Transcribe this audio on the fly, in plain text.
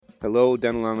Hello,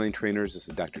 Dental Online trainers. This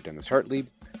is Dr. Dennis Hartlieb.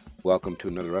 Welcome to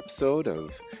another episode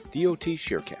of DOT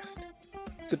Sharecast.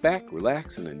 Sit back,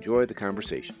 relax, and enjoy the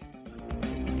conversation.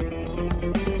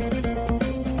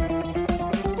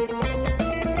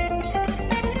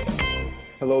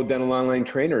 Hello, Dental Online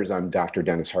trainers. I'm Dr.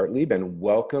 Dennis Hartlieb, and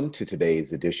welcome to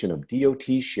today's edition of DOT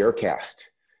Sharecast.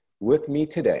 With me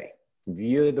today,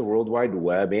 via the World Wide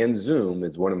Web and Zoom,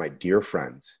 is one of my dear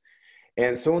friends,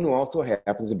 and someone who also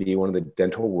happens to be one of the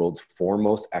dental world's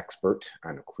foremost expert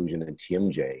on occlusion and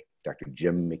TMJ, Dr.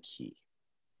 Jim McKee.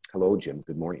 Hello, Jim.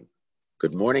 Good morning.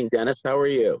 Good morning, Dennis. How are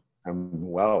you? I'm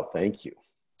well, thank you.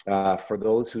 For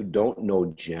those who don't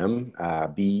know Jim,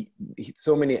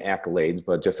 so many accolades,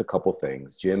 but just a couple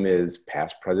things. Jim is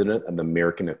past president of the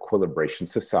American Equilibration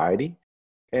Society,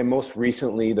 and most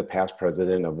recently, the past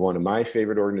president of one of my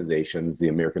favorite organizations, the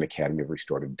American Academy of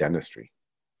Restorative Dentistry.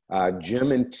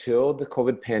 Jim, until the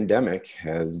COVID pandemic,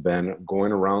 has been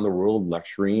going around the world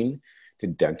lecturing to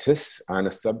dentists on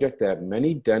a subject that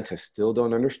many dentists still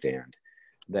don't understand,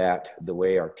 that the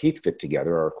way our teeth fit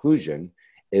together, our occlusion,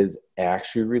 is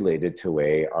actually related to the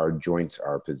way our joints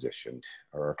are positioned,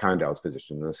 or our condyles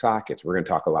positioned in the sockets. We're going to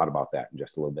talk a lot about that in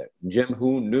just a little bit. Jim,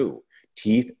 who knew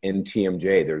teeth and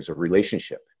TMJ, there's a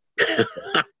relationship?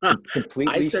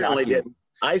 Completely I certainly shocking. didn't.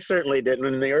 I certainly didn't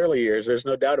in the early years. There's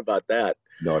no doubt about that.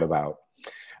 No doubt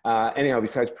about. Anyhow,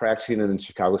 besides practicing in the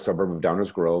Chicago suburb of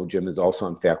Downers Grove, Jim is also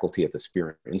on faculty at the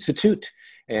Spear Institute.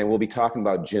 And we'll be talking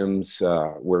about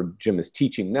where Jim is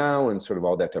teaching now and sort of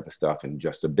all that type of stuff in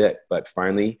just a bit. But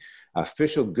finally,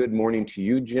 official good morning to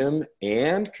you, Jim,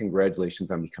 and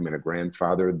congratulations on becoming a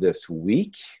grandfather this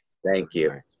week. Thank you.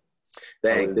 Nice.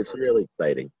 Thanks. It's really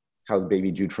exciting. How's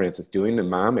baby Jude Francis doing? And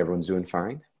mom, everyone's doing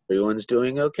fine? Everyone's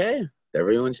doing okay.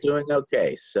 Everyone's doing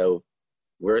okay. So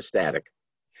we're ecstatic.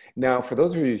 Now, for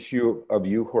those of you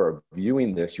who are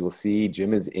viewing this, you will see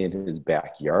Jim is in his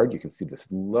backyard. You can see this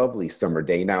lovely summer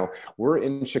day. Now, we're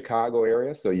in Chicago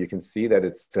area, so you can see that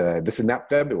this is not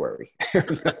February.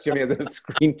 Jimmy has a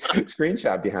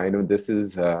screenshot behind him.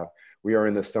 We are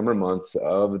in the summer months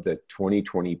of the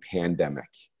 2020 pandemic.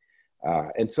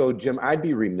 And so, Jim, I'd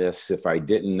be remiss if I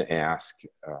didn't ask,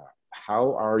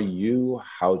 how are you?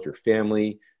 How's your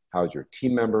family? How's your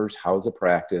team members? How's the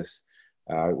practice?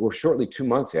 We're shortly 2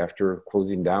 months after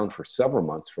closing down for several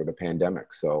months for the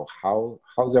pandemic. So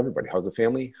how's everybody? How's the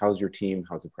family? How's your team?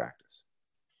 How's the practice?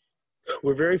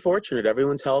 We're very fortunate.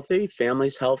 Everyone's healthy.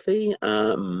 Family's healthy.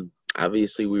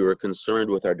 Obviously, we were concerned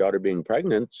with our daughter being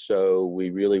pregnant, so we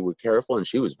really were careful, and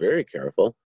she was very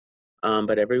careful.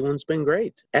 But everyone's been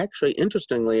great. Actually,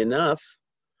 interestingly enough,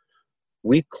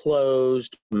 we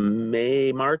closed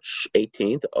March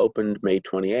 18th, opened May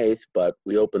 28th, but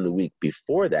we opened the week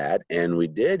before that, and we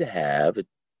did have a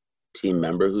team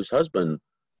member whose husband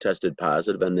tested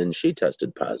positive, and then she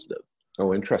tested positive.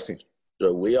 Oh, interesting.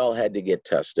 So we all had to get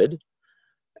tested.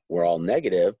 We're all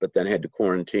negative, but then had to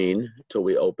quarantine till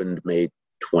we opened May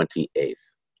 28th.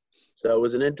 So it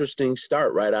was an interesting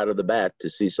start right out of the bat to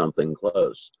see something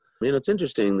close. It's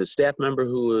interesting. The staff member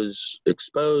who was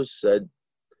exposed said,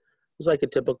 it was like a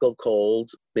typical cold,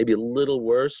 maybe a little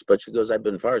worse, but she goes, I've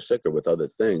been far sicker with other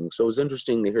things. So it was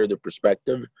interesting to hear the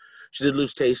perspective. She did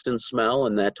lose taste and smell,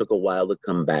 and that took a while to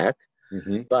come back.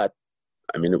 Mm-hmm. But,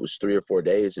 it was 3 or 4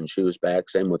 days, and she was back,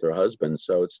 same with her husband.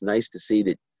 So it's nice to see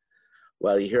that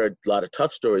while you hear a lot of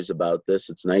tough stories about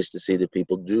this, it's nice to see that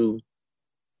people do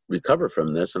recover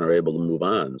from this and are able to move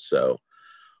on. So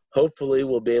hopefully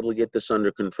we'll be able to get this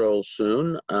under control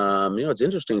soon. It's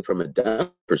interesting from a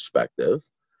dental perspective.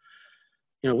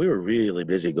 We were really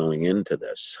busy going into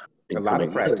this. A lot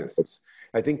of practices.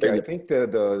 I think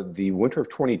the winter of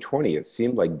 2020, it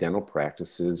seemed like dental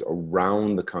practices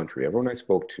around the country, everyone I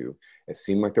spoke to, it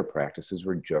seemed like their practices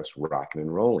were just rocking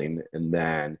and rolling. And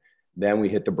then we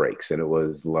hit the brakes. And it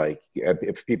was like,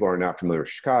 if people are not familiar with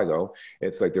Chicago,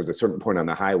 it's like there's a certain point on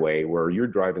the highway where you're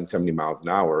driving 70 miles an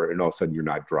hour and all of a sudden you're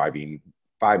not driving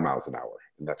 5 miles an hour.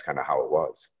 And that's kind of how it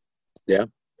was. Yeah.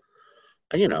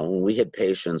 We had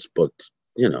patients booked,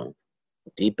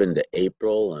 deep into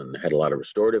April and had a lot of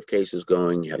restorative cases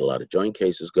going, had a lot of joint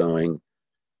cases going.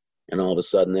 And all of a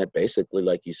sudden that basically,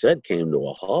 like you said, came to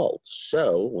a halt.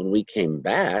 So when we came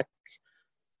back,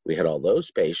 we had all those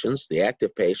patients, the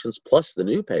active patients, plus the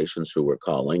new patients who were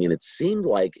calling. And it seemed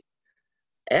like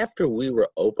after we were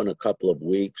open a couple of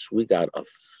weeks, we got a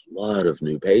flood of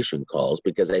new patient calls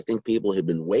because I think people had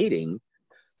been waiting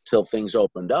till things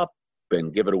opened up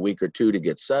and give it a week or two to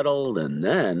get settled. And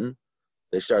then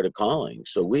they started calling.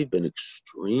 So we've been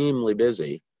extremely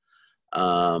busy,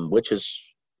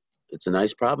 it's a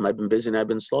nice problem. I've been busy and I've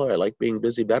been slow. I like being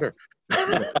busy better.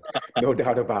 No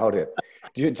doubt about it.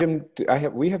 Jim,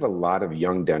 we have a lot of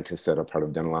young dentists that are part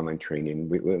of Dental Online Training.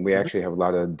 We actually have a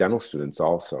lot of dental students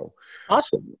also.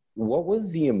 Awesome. What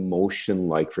was the emotion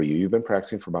like for you? You've been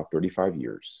practicing for about 35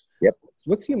 years. Yep.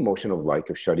 What's the emotion of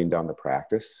shutting down the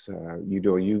practice? You've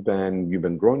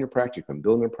been growing your practice, you've been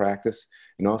building your practice,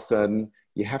 and all of a sudden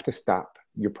you have to stop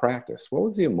your practice. What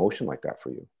was the emotion like that for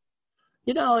you?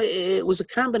 It was a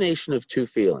combination of two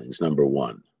feelings. Number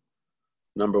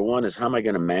one is, how am I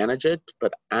going to manage it?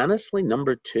 But honestly,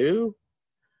 number two,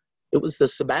 it was the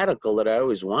sabbatical that I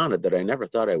always wanted that I never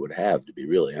thought I would have, to be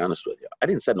really honest with you. I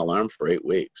didn't set an alarm for 8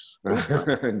 weeks.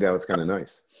 That was kind of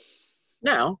nice.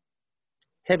 Now,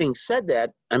 having said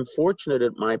that, I'm fortunate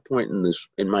at my point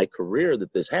in my career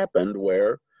that this happened,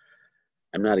 where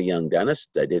I'm not a young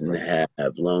dentist. I didn't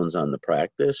have loans on the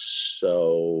practice,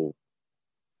 so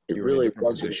it really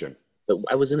wasn't.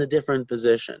 I was in a different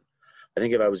position. I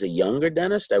think if I was a younger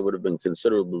dentist, I would have been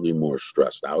considerably more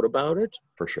stressed out about it.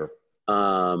 For sure.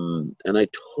 And I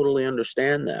totally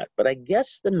understand that. But I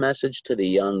guess the message to the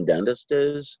young dentist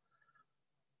is,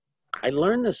 I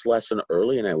learned this lesson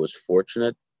early, and I was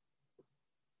fortunate.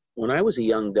 When I was a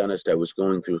young dentist, I was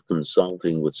going through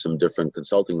consulting with some different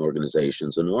consulting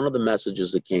organizations. And one of the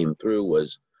messages that came through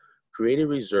was, create a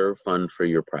reserve fund for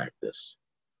your practice.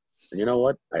 And you know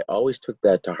what? I always took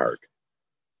that to heart.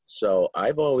 So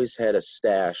I've always had a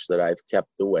stash that I've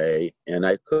kept away, and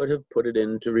I could have put it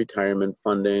into retirement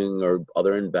funding or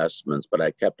other investments, but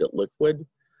I kept it liquid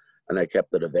and I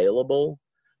kept it available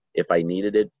if I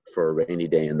needed it for a rainy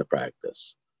day in the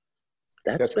practice.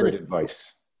 That's great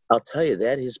advice. I'll tell you,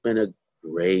 that has been a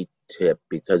great tip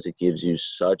because it gives you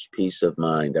such peace of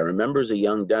mind. I remember as a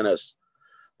young dentist,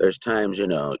 there's times,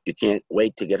 you can't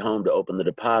wait to get home to open the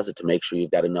deposit to make sure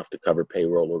you've got enough to cover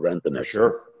payroll or rent the next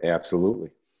month. Absolutely.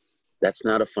 That's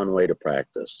not a fun way to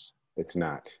practice. It's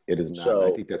not. It is not.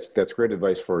 So, I think that's great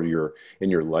advice for in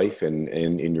your life and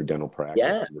in your dental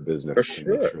practice, your business, for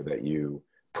sure. To make sure that you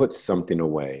put something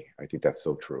away. I think that's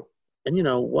so true. And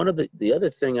one of the other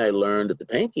thing I learned at the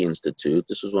Pankey Institute,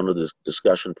 this was one of the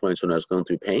discussion points when I was going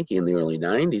through Pankey in the early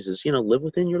 90s, is, live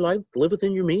within your life, live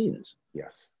within your means.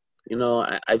 Yes.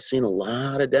 I've seen a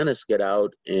lot of dentists get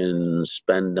out and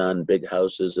spend on big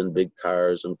houses and big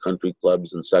cars and country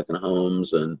clubs and second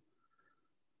homes. And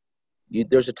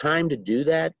there's a time to do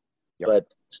that. Yep. But,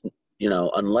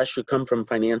 unless you come from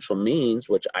financial means,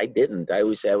 which I didn't. I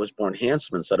always say I was born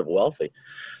handsome instead of wealthy.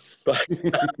 But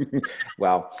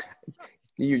well,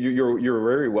 you're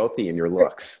very wealthy in your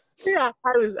looks. Yeah,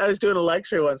 I was doing a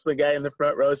lecture once. The guy in the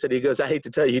front row said, he goes, I hate to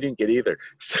tell you, you didn't get either.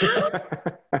 So,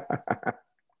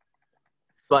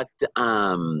 but,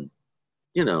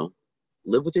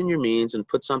 live within your means and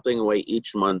put something away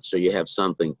each month so you have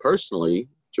something personally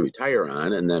to retire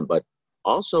on. But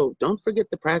also don't forget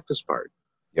the practice part.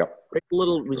 Yep. Create a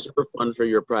little reserve fund for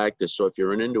your practice. So if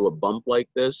you're into a bump like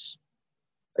this,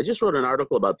 I just wrote an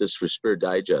article about this for Spear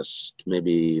Digest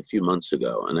maybe a few months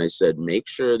ago. And I said, make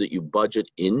sure that you budget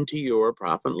into your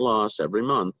profit and loss every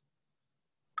month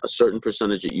a certain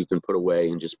percentage that you can put away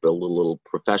and just build a little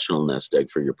professional nest egg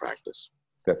for your practice.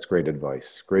 That's great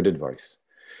advice. Great advice.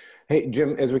 Hey,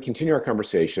 Jim, as we continue our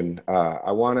conversation,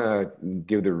 I want to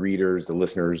give the readers, the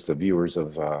listeners, the viewers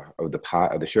of the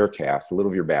Sharecast a little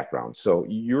of your background. So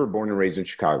you were born and raised in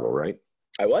Chicago, right?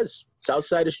 I was. South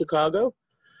side of Chicago.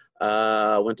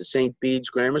 Went to St. Bede's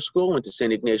Grammar School, went to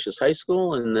St. Ignatius High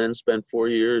School, and then spent 4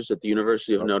 years at the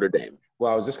University of Notre Dame.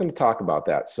 Well, I was just going to talk about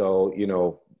that. So,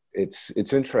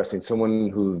 it's interesting. Someone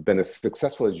who's been as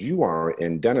successful as you are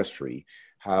in dentistry,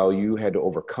 how you had to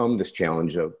overcome this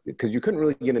challenge because you couldn't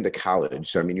really get into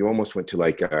college. So, I mean, you almost went to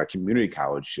like a community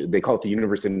college. They call it the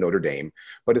University of Notre Dame,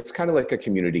 but it's kind of like a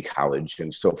community college.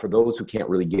 And so for those who can't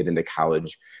really get into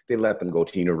college, they let them go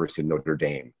to University of Notre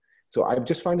Dame. So I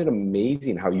just find it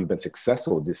amazing how you've been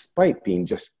successful despite being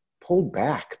just pulled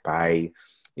back by,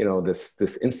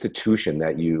 this institution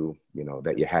that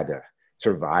that you had to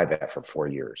survive at for 4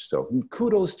 years. So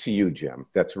kudos to you, Jim.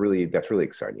 That's really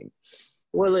exciting.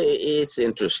 Well, it's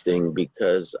interesting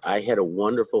because I had a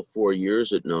wonderful 4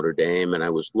 years at Notre Dame, and I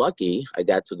was lucky. I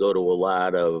got to go to a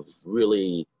lot of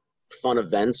really fun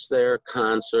events there,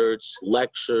 concerts,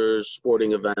 lectures,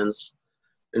 sporting events.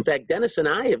 In fact, Dennis and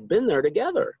I have been there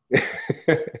together.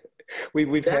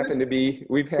 we've happened to be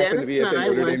at the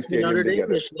Notre Dame Stadium Notre Dame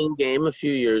together. Michigan game a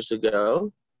few years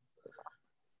ago.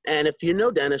 And if you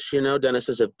know Dennis, Dennis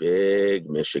is a big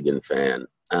Michigan fan.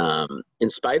 In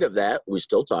spite of that, we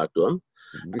still talk to him.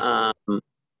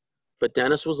 But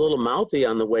Dennis was a little mouthy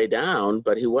on the way down,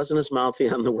 but he wasn't as mouthy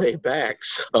on the way back.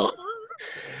 So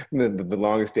the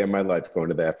longest day of my life going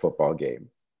to that football game.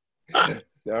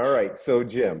 All right. So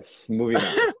Jim, moving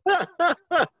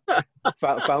on.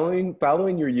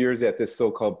 Following your years at this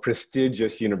so-called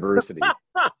prestigious university,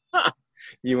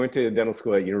 you went to dental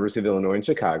school at University of Illinois in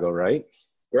Chicago, right?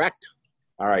 Correct.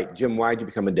 All right, Jim, why did you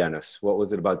become a dentist? What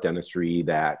was it about dentistry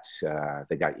that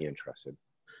got you interested?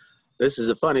 This is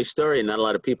a funny story. Not a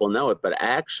lot of people know it, but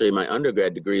actually my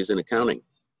undergrad degree is in accounting.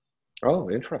 Oh,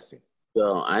 interesting.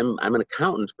 So I'm an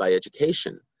accountant by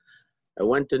education. I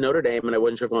went to Notre Dame and I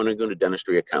wasn't sure if I wanted to go into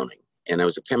dentistry accounting. And I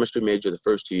was a chemistry major the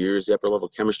first 2 years. The upper level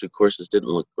chemistry courses didn't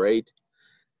look great.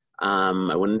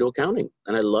 I went into accounting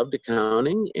and I loved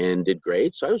accounting and did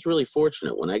great. So I was really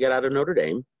fortunate. When I got out of Notre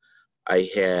Dame, I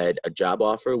had a job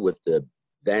offer with the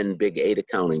then big 8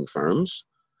 accounting firms.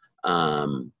 I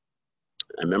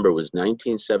remember it was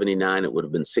 1979. It would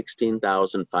have been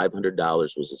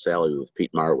 $16,500 was the salary with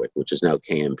Pete Marwick, which is now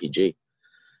KMPG.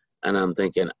 And I'm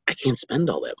thinking, I can't spend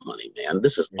all that money, man.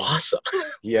 This is awesome.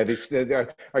 Yeah,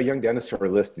 our young dentists are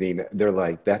listening. They're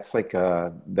like, that's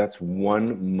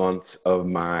 1 month of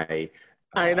my,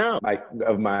 I know,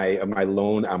 of my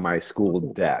loan on my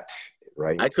school debt,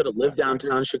 right? I could have lived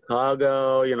downtown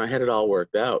Chicago. I had it all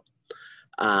worked out.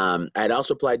 I'd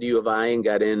also applied to U of I and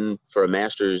got in for a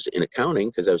master's in accounting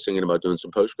because I was thinking about doing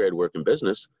some post-grad work in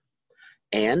business.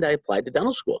 And I applied to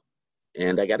dental school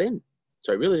and I got in.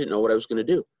 So I really didn't know what I was going to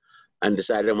do. And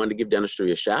decided I wanted to give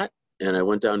dentistry a shot. And I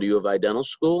went down to U of I dental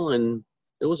school and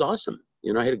it was awesome.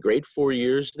 I had a great 4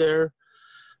 years there.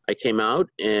 I came out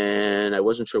and I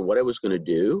wasn't sure what I was going to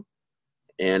do.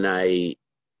 And I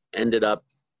ended up,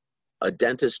 a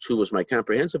dentist who was my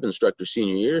comprehensive instructor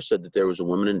senior year said that there was a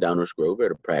woman in Downers Grove who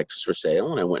had a practice for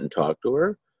sale. And I went and talked to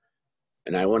her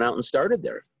and I went out and started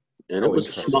there. And it was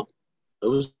a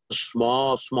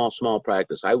small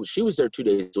practice. She was there 2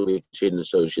 days a week. She had an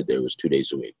associate there, was 2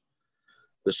 days a week.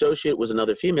 The associate was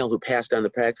another female who passed on the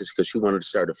practice because she wanted to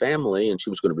start a family and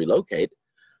she was going to relocate.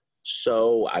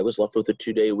 So I was left with a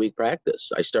 2-day-a-week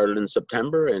practice. I started in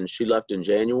September and she left in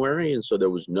January. And so there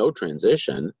was no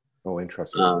transition. Oh,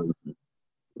 interesting.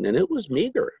 And it was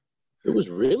meager. It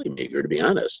was really meager, to be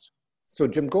honest. So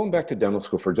Jim, going back to dental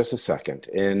school for just a second,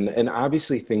 and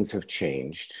obviously things have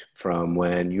changed from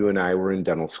when you and I were in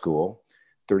dental school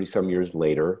 30 some years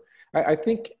later. I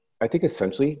think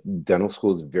essentially dental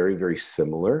school is very, very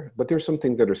similar, but there's some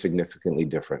things that are significantly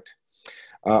different.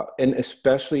 And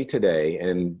especially today,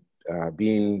 and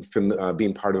being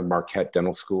part of Marquette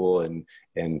Dental School and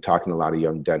talking to a lot of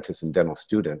young dentists and dental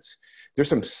students, there's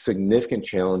some significant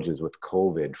challenges with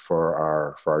COVID for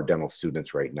our dental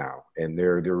students right now. And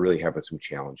they're really having some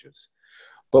challenges.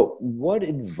 But what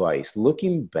advice,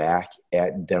 looking back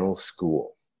at dental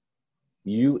school,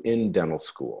 you in dental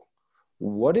school,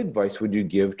 what advice would you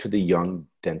give to the young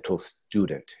dental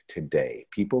student today,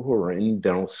 people who are in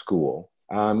dental school,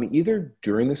 either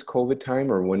during this COVID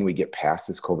time or when we get past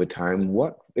this COVID time?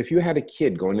 If you had a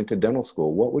kid going into dental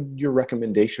school, what would your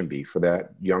recommendation be for that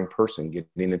young person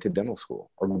getting into dental school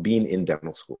or being in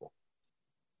dental school?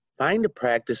 Find a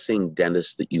practicing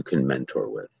dentist that you can mentor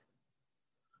with.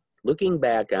 Looking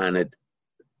back on it,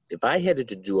 if I had it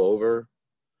to do over,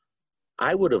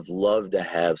 I would have loved to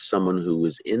have someone who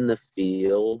was in the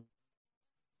field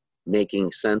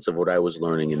making sense of what I was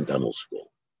learning in dental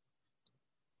school.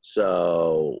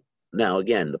 So now,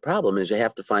 again, the problem is you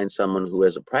have to find someone who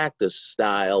has a practice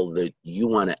style that you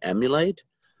want to emulate.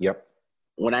 Yep.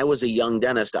 When I was a young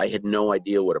dentist, I had no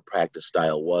idea what a practice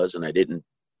style was, and I didn't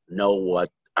know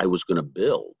what I was going to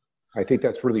build. I think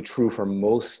that's really true for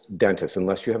most dentists.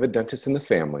 Unless you have a dentist in the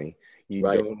family, you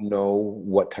don't know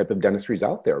what type of dentistry is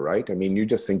out there, right? I mean, you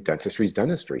just think dentistry is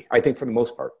dentistry, I think, for the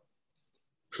most part.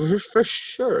 For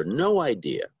sure. No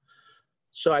idea.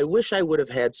 So I wish I would have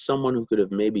had someone who could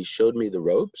have maybe showed me the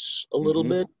ropes a little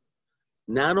bit,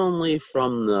 not only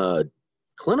from the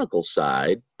clinical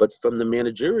side, but from the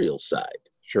managerial side.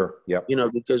 Sure. Yep.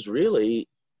 Because really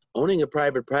owning a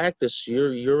private practice,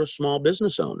 you're a small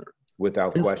business owner.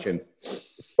 Without question.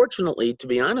 Fortunately, to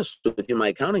be honest with you, my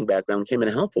accounting background came in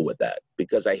helpful with that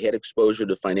because I had exposure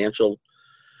to financial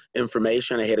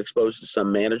information. I had exposure to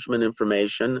some management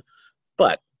information,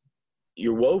 but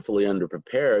you're woefully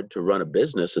underprepared to run a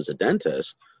business as a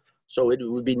dentist. So it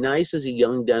would be nice as a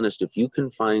young dentist if you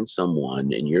can find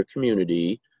someone in your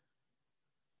community,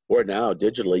 or now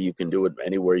digitally you can do it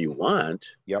anywhere you want,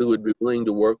 who would be willing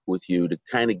to work with you to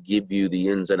kind of give you the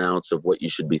ins and outs of what you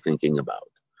should be thinking about.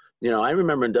 I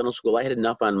remember in dental school, I had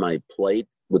enough on my plate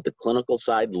with the clinical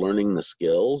side, learning the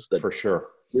skills that for sure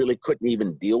really couldn't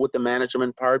even deal with the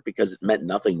management part because it meant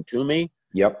nothing to me.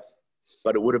 Yep.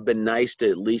 But it would have been nice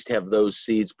to at least have those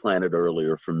seeds planted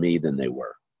earlier for me than they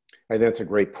were. I think that's a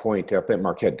great point. Up at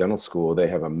Marquette Dental School, they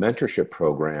have a mentorship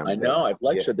program. I know. I've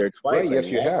lectured there twice. Right, yes,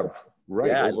 you have. Right.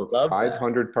 Yeah, I Over love that.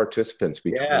 500 participants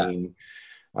Yeah. between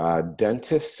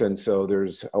dentists. And so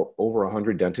there's over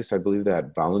 100 dentists, I believe,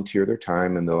 that volunteer their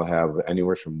time, and they'll have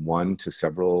anywhere from one to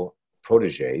several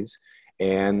proteges.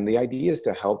 And the idea is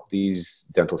to help these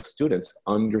dental students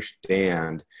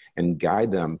understand and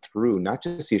guide them through not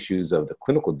just the issues of the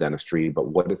clinical dentistry, but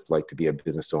what it's like to be a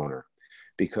business owner.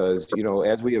 Because,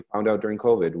 as we have found out during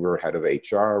COVID, we're ahead of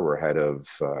HR, we're ahead of,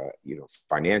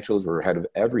 financials, we're ahead of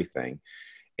everything.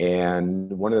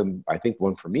 And I think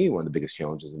one for me, one of the biggest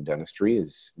challenges in dentistry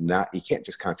is you can't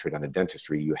just concentrate on the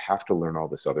dentistry. You have to learn all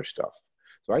this other stuff.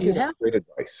 So I You think that's have, great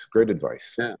advice. Great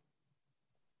advice. yeah.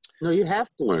 No, you have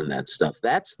to learn that stuff.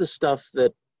 That's the stuff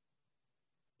that,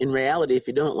 in reality, if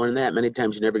you don't learn that, many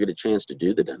times you never get a chance to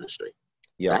do the dentistry.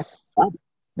 Yes,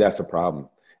 that's a problem.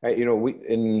 We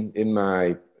in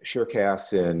my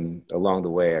sharecasts and along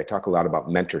the way, I talk a lot about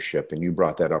mentorship, and you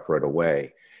brought that up right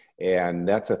away. And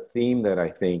that's a theme that I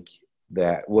think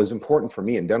that was important for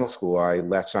me in dental school. I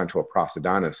latched onto a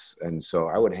prosthodontist, and so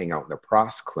I would hang out in the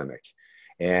pros clinic,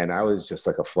 and I was just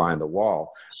like a fly on the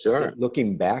wall. Sure.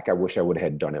 Looking back, I wish I would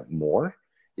have done it more.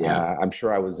 Yeah. I'm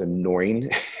sure I was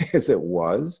annoying as it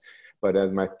was, but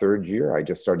in my third year, I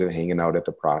just started hanging out at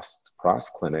the pros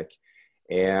clinic,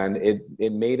 and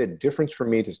it made a difference for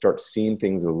me to start seeing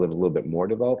things a little bit more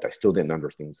developed. I still didn't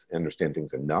understand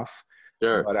things enough.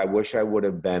 Sure. But I wish I would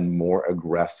have been more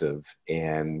aggressive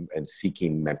and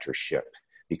seeking mentorship,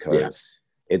 because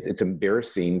it's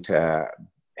embarrassing to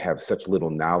have such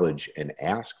little knowledge and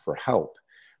ask for help.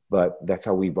 But that's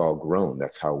how we've all grown.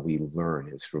 That's how we learn,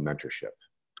 is through mentorship.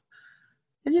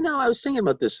 And I was thinking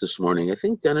about this morning. I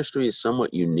think dentistry is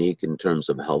somewhat unique in terms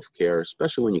of healthcare,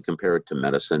 especially when you compare it to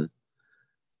medicine.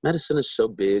 Medicine is so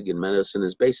big, and medicine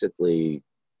is basically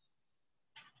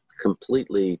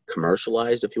completely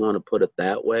commercialized, if you want to put it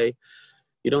that way.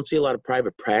 You don't see a lot of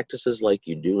private practices like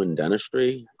you do in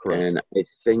dentistry. Correct. And I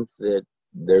think that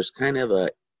there's kind of a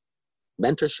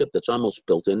mentorship that's almost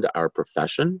built into our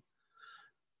profession.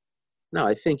 Now,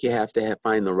 I think you have to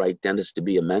find the right dentist to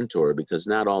be a mentor, because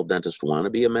not all dentists want to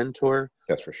be a mentor.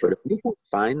 That's for sure. But if you can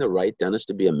find the right dentist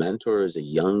to be a mentor as a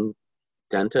young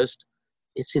dentist,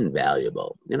 it's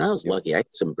invaluable. I was lucky. I had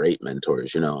some great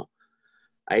mentors.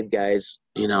 I had guys,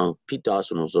 Pete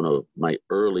Dawson was one of my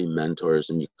early mentors,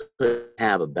 and you couldn't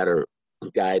have a better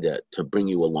guy to bring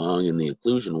you along in the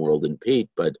occlusion world than Pete.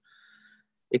 But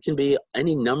it can be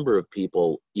any number of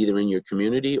people, either in your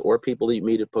community or people that you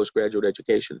meet at postgraduate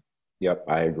education. Yep,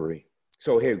 I agree.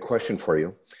 So, hey, a question for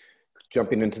you.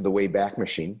 Jumping into the Wayback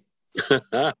Machine,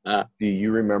 do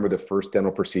you remember the first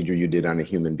dental procedure you did on a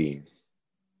human being?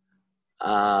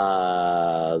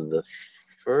 The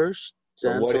first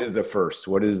dental... What is the first?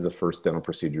 What is the first dental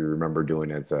procedure you remember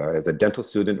doing as a dental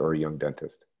student or a young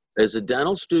dentist? As a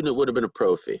dental student, it would have been a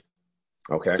prophy.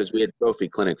 Okay. Because we had prophy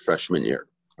clinic freshman year.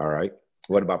 All right.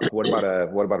 What about a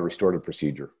restorative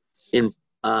procedure?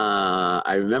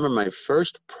 I remember my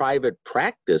first private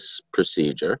practice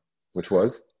procedure. Which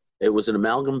was? It was an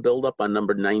amalgam buildup on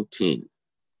number 19. It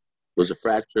was a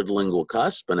fractured lingual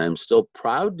cusp, and I'm still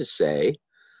proud to say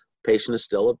patient is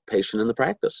still a patient in the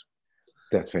practice.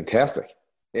 That's fantastic.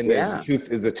 And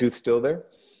is the tooth still there?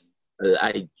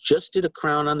 I just did a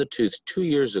crown on the tooth 2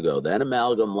 years ago. That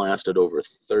amalgam lasted over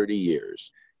 30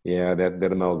 years. Yeah,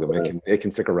 that amalgam, it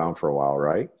can stick around for a while,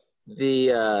 right?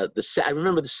 I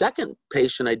remember the second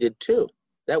patient I did too.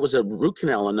 That was a root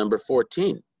canal on number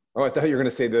 14. Oh, I thought you were going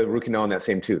to say the root canal on that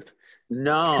same tooth.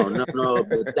 No.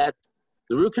 The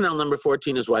root canal number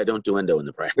 14 is why I don't do endo in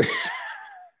the practice.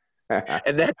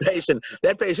 And that patient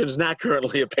is not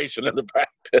currently a patient in the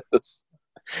practice.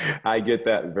 I get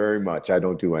that very much. I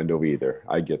don't do endo either.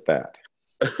 I get that.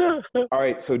 All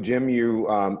right. So Jim, you're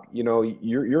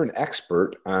an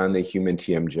expert on the human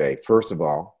TMJ. First of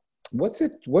all, what's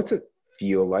it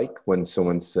feel like when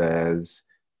someone says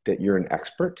that you're an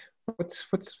expert? What's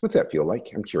that feel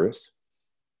like? I'm curious.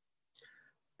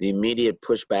 The immediate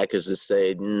pushback is to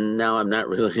say, no, I'm not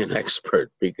really an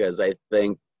expert, because I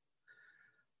think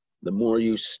the more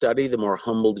you study, the more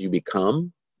humbled you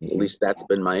become. Mm-hmm. At least that's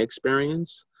been my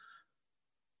experience.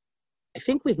 I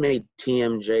think we've made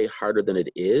TMJ harder than it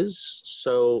is.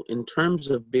 So in terms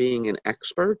of being an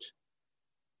expert,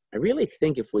 I really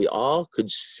think if we all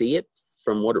could see it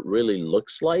from what it really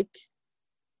looks like,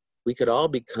 we could all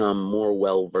become more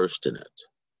well-versed in it.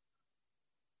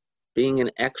 Being an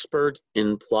expert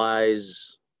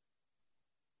implies,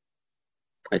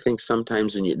 I think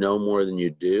sometimes you know more than you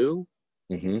do.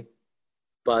 Mm-hmm.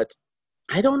 But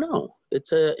I don't know.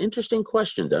 It's an interesting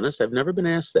question, Dennis. I've never been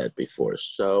asked that before.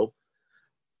 So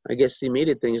I guess the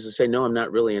immediate thing is to say, no, I'm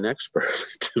not really an expert,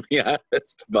 to be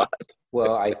honest. But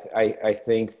Well, I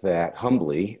think that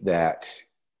humbly that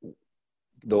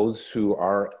those who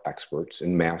are experts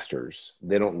and masters,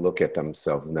 they don't look at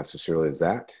themselves necessarily as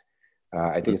that.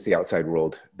 I think it's the outside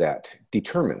world that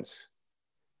determines.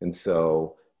 And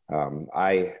so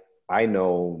I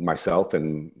know myself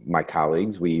and my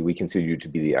colleagues, we consider you to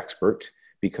be the expert,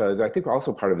 because I think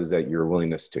also part of it is that your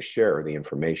willingness to share the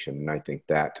information. And I think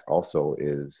that also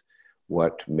is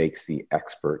what makes the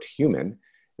expert human,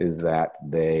 is that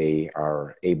they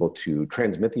are able to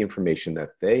transmit the information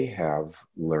that they have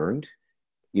learned,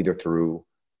 either through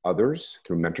others,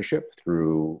 through mentorship,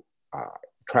 through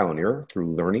trial and error,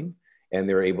 through learning, and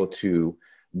they're able to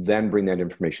then bring that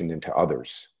information into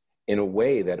others in a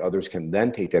way that others can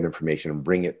then take that information and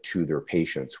bring it to their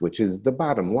patients, which is the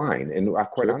bottom line. And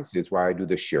quite honestly, it's why I do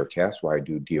the Sharecast, why I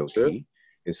do DOT,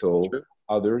 is so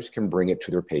others can bring it to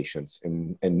their patients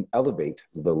and elevate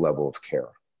the level of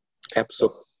care.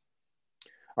 Absolutely. So,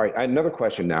 all right, another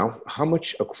question now. How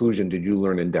much occlusion did you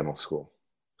learn in dental school?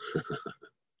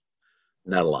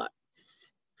 Not a lot.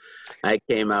 I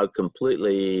came out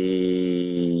completely,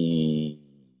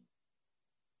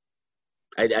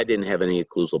 I didn't have any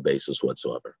occlusal basis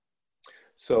whatsoever.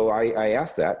 So I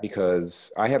asked that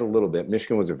because I had a little bit.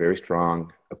 Michigan was a very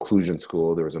strong occlusion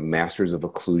school. There was a master's of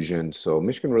occlusion. So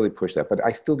Michigan really pushed that, but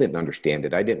I still didn't understand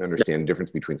it. I didn't understand the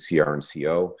difference between CR and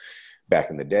CO back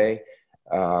in the day.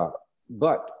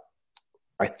 But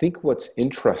I think what's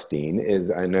interesting is,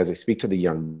 and as I speak to the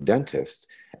young dentists,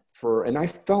 and I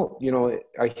felt,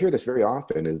 I hear this very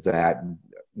often, is that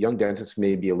young dentists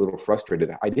may be a little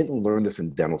frustrated. I didn't learn this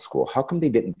in dental school. How come they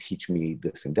didn't teach me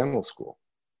this in dental school?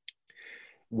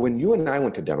 When you and I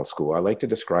went to dental school, I like to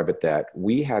describe it that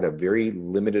we had a very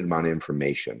limited amount of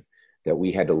information that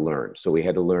we had to learn. So we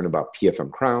had to learn about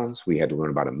PFM crowns. We had to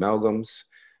learn about amalgams.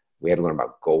 We had to learn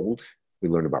about gold. We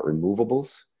learned about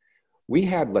removables. We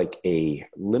had like a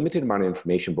limited amount of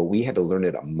information, but we had to learn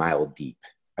it a mile deep.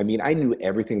 I mean, I knew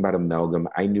everything about amalgam.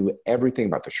 I knew everything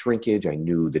about the shrinkage. I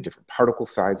knew the different particle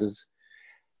sizes.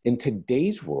 In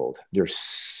today's world, there's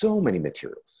so many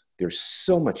materials. There's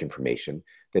so much information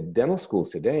that dental schools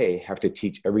today have to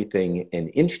teach everything an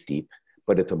inch deep,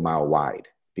 but it's a mile wide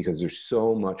because there's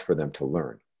so much for them to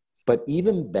learn. But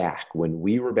even back when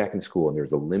we were back in school and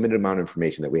there's a limited amount of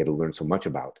information that we had to learn so much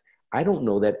about, I don't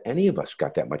know that any of us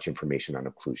got that much information on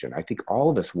occlusion. I think all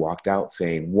of us walked out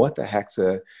saying, what the heck's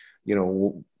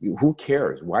who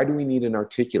cares? Why do we need an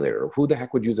articulator? Who the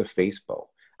heck would use a face bow?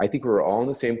 I think we were all in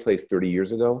the same place 30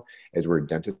 years ago as where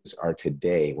dentists are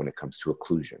today when it comes to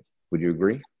occlusion. Would you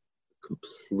agree?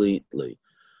 Completely.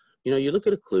 You look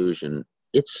at occlusion,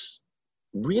 it's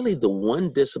really the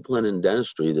one discipline in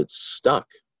dentistry that's stuck.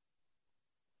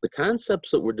 The concepts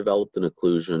that were developed in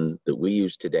occlusion that we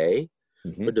use today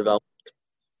were developed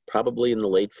probably in the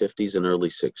late 50s and early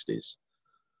 60s.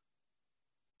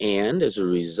 And as a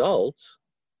result,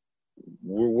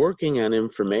 we're working on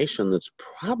information that's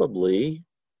probably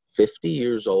 50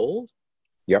 years old.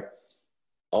 Yep.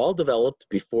 All developed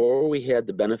before we had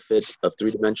the benefit of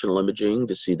three-dimensional imaging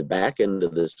to see the back end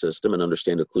of the system and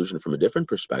understand occlusion from a different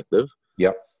perspective.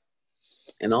 Yep.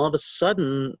 And all of a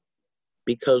sudden,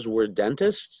 because we're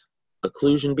dentists,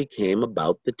 occlusion became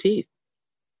about the teeth.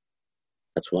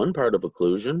 That's one part of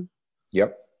occlusion.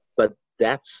 Yep. But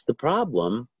that's the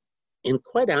problem. And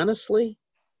quite honestly,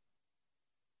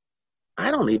 I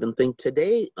don't even think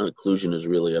today occlusion is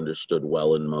really understood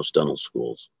well in most dental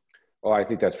schools. Oh, I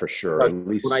think that's for sure. At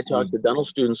least when I talk to dental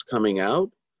students coming out,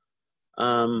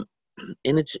 and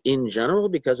it's in general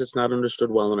because it's not understood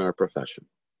well in our profession.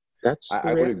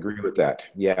 I would agree with that.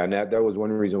 Yeah, and that was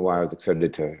one reason why I was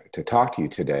excited to talk to you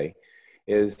today.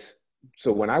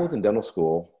 So when I was in dental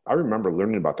school, I remember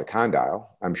learning about the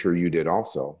condyle. I'm sure you did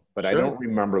also, but sure. I don't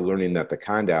remember learning that the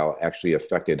condyle actually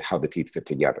affected how the teeth fit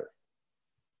together.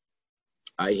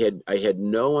 I had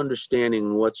no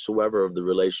understanding whatsoever of the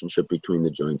relationship between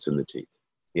the joints and the teeth.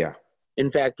 Yeah.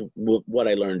 In fact, what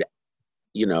I learned,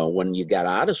 when you got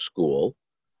out of school,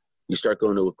 you start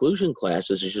going to occlusion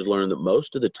classes, you should learn that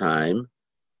most of the time,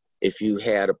 if you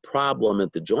had a problem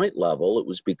at the joint level, it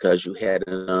was because you had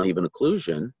an uneven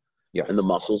occlusion. Yes. And the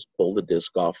muscles pull the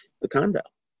disc off the condyle.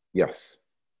 Yes.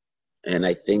 And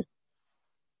I think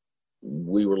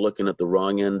we were looking at the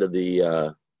wrong end of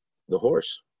the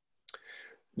horse.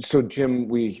 So Jim,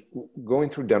 going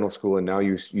through dental school, and now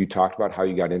you talked about how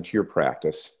you got into your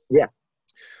practice. Yeah.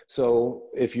 So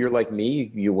if you're like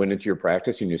me, you went into your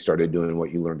practice and you started doing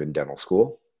what you learned in dental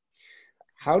school.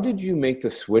 How did you make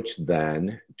the switch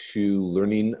then to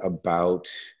learning about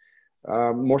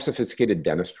more sophisticated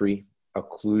dentistry,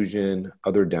 occlusion,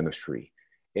 other dentistry?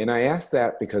 And I ask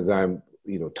that because I'm,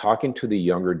 talking to the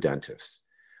younger dentists.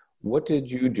 What did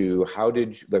you do? How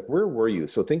did you, like, where were you?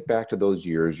 So think back to those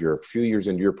years, you're a few years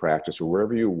into your practice or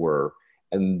wherever you were,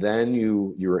 and then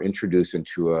you were introduced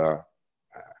into a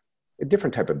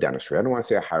different type of dentistry. I don't want to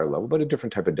say a higher level, but a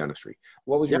different type of dentistry.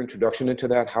 What was your introduction into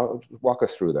that? Walk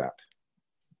us through that.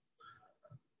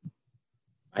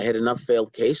 I had enough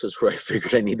failed cases where I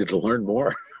figured I needed to learn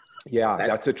more. Yeah,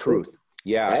 that's the truth.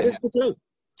 Yeah. That is the truth.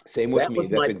 Same with me. That was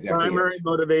That's my exactly primary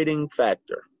motivating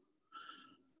factor.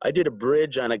 I did a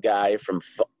bridge on a guy from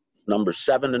number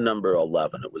 7 to number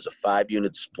 11. It was a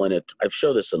 5-unit splint. I've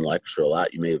shown this in lecture a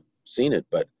lot. You may have seen it,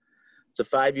 but it's a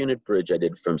 5-unit bridge I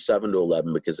did from 7 to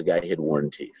 11 because the guy had worn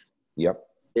teeth. Yep.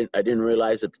 I didn't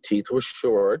realize that the teeth were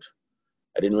short.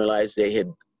 I didn't realize they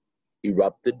had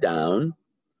erupted down.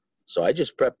 So I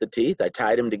just prepped the teeth. I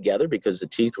tied them together because the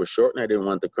teeth were short and I didn't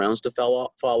want the crowns to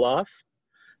fall off.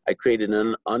 I created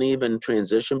an uneven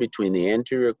transition between the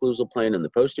anterior occlusal plane and the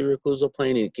posterior occlusal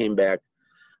plane. He came back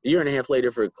a year and a half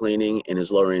later for a cleaning, and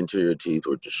his lower anterior teeth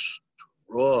were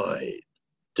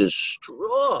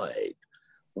destroyed,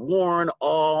 worn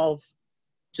off.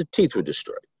 The teeth were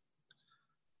destroyed.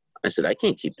 I said, I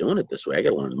can't keep doing it this way. I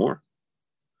got to learn more.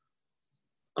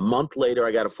 A month later,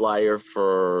 I got a flyer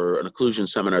for an occlusion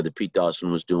seminar that Pete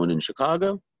Dawson was doing in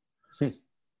Chicago.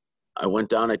 I went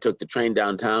down, I took the train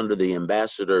downtown to the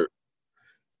Ambassador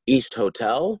East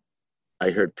Hotel.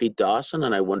 I heard Pete Dawson,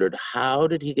 and I wondered, how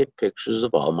did he get pictures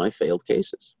of all my failed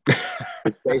cases?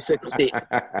 It's basically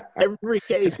every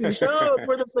case he showed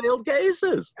were the failed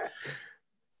cases.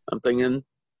 I'm thinking,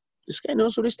 this guy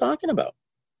knows what he's talking about.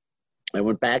 I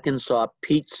went back and saw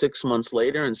Pete 6 months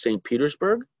later in St.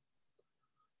 Petersburg.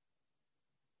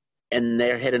 And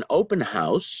they had an open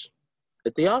house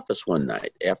at the office one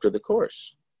night after the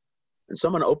course. And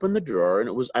someone opened the drawer, and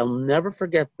it was, I'll never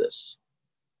forget this.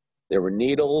 There were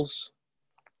needles,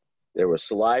 there were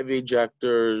saliva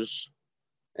ejectors,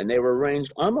 and they were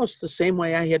arranged almost the same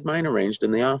way I had mine arranged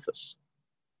in the office.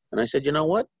 And I said, you know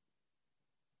what?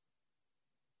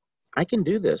 I can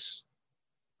do this.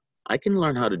 I can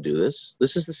learn how to do this.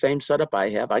 This is the same setup I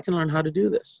have. I can learn how to do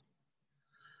this.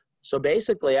 So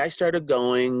basically, I started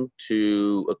going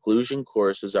to occlusion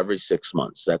courses every 6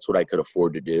 months. That's what I could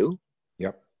afford to do.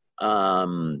 Yep.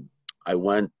 I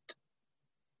went,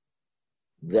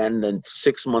 then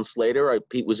 6 months later,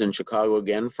 Pete was in Chicago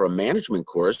again for a management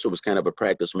course. It was kind of a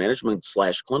practice management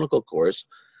 / clinical course,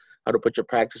 how to put your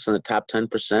practice in the top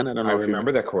 10%. I don't know. I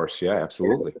remember that course. Yeah,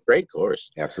 absolutely. It's a great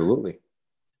course. Absolutely.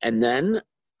 And then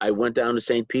I went down to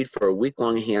St. Pete for a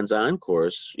week-long hands-on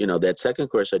course. You know, that second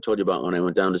course I told you about when I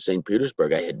went down to St.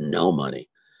 Petersburg, I had no money.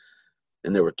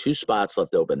 And there were 2 spots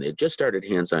left open. They had just started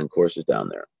hands-on courses down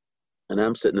there. And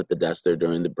I'm sitting at the desk there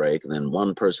during the break, and then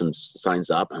one person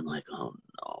signs up. I'm like, oh,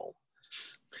 no.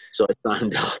 So I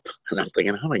signed up, and I'm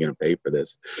thinking, how am I going to pay for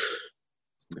this?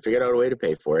 I figured out a way to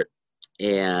pay for it.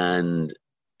 And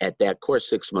at that course,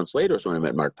 6 months later is when I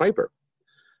met Mark Piper.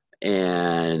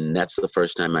 And that's the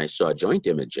first time I saw joint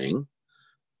imaging.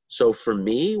 So for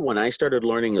me, when I started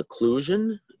learning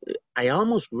occlusion, I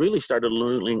almost really started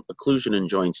learning occlusion and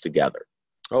joints together.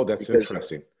 Oh, that's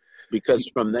interesting. Because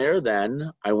from there,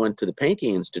 then, I went to the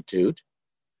Pankey Institute.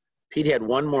 Pete had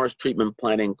one more treatment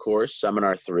planning course,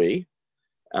 Seminar 3.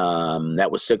 That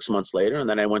was 6 months later. And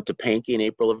then I went to Pankey in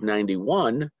April of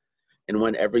 91 and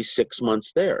went every 6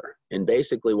 months there. And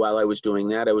basically, while I was doing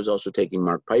that, I was also taking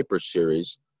Mark Piper's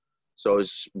series. So I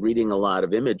was reading a lot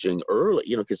of imaging early,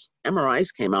 because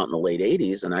MRIs came out in the late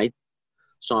 80s. And I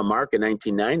saw Mark in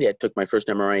 1990. I took my first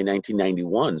MRI in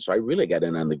 1991. So I really got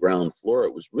in on the ground floor.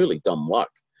 It was really dumb luck.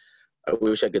 I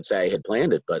wish I could say I had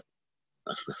planned it, but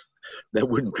that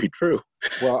wouldn't be true.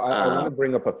 Well, I want to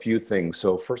bring up a few things.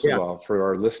 So first of all, for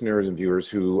our listeners and viewers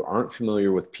who aren't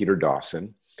familiar with Peter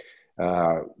Dawson,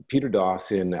 many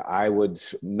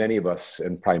of us,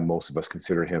 and probably most of us,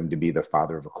 consider him to be the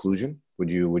father of occlusion. Would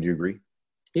you agree?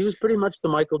 He was pretty much the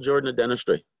Michael Jordan of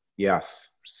dentistry. Yes.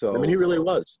 So, I mean, he really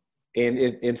was.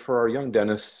 And for our young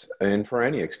dentists and for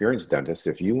any experienced dentists,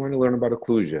 if you want to learn about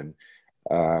occlusion,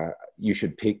 you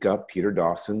should pick up Peter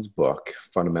Dawson's book,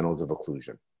 Fundamentals of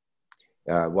Occlusion.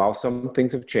 While some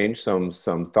things have changed, some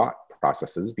thought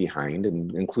processes behind,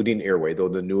 and including airway, though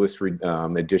the newest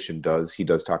edition he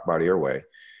does talk about airway.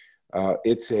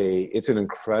 It's an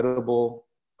incredible,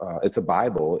 it's a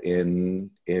Bible in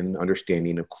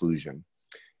understanding occlusion.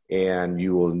 And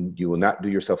you will not do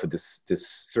yourself a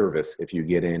disservice if you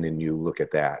get in and you look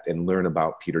at that and learn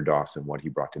about Peter Dawson, what he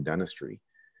brought to dentistry.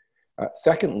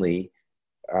 Secondly,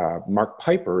 Mark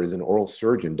Piper is an oral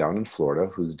surgeon down in Florida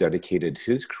who's dedicated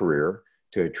his career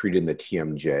to treating the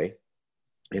TMJ.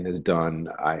 and has done,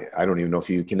 I don't even know if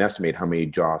you can estimate how many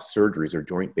jaw surgeries or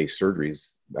joint-based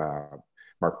surgeries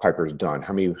Mark Piper's done.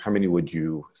 How many would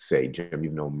you say, Jim?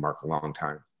 You've known Mark a long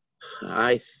time.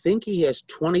 I think he has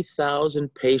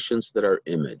 20,000 patients that are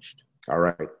imaged. All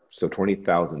right. So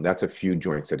 20,000, that's a few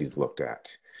joints that he's looked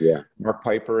at. Yeah. Mark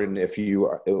Piper, and as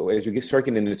you start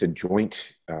getting into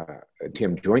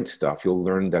TM joint stuff, you'll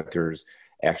learn that there's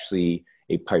actually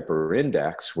a Piper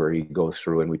index where he goes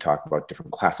through and we talk about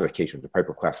different classifications, the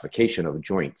Piper classification of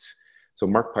joints. So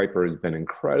Mark Piper has been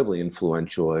incredibly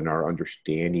influential in our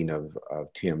understanding of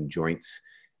TM joints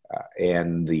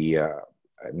and the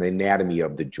anatomy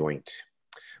of the joint.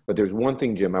 But there's one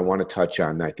thing, Jim, I want to touch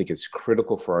on that I think is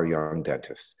critical for our young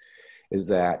dentists, is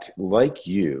that like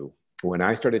you, when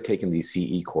I started taking these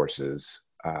CE courses,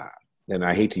 and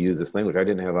I hate to use this language, I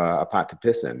didn't have a pot to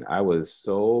piss in. I was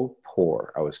so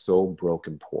poor. I was so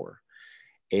broken poor.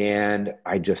 And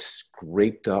I just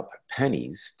scraped up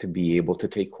pennies to be able to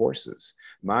take courses.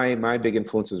 My big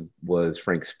influences was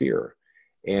Frank Spear.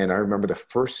 And I remember the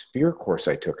first Spear course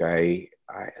I took, I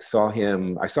saw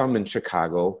him in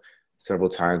Chicago several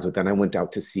times, but then I went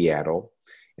out to Seattle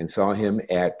and saw him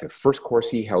at the first course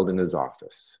he held in his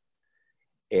office.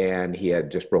 And he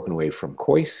had just broken away from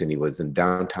Kois and he was in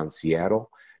downtown Seattle.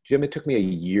 Jim, it took me a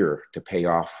year to pay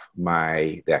off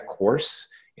that course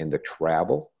and the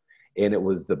travel. And it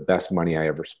was the best money I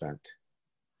ever spent.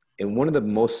 And one of the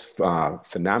most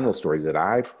phenomenal stories that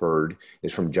I've heard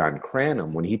is from John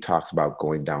Cranham when he talks about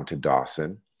going down to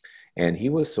Dawson. And he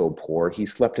was so poor, he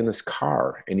slept in his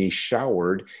car and he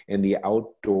showered in the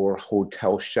outdoor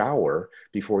hotel shower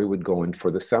before he would go in for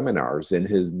the seminars. And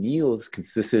his meals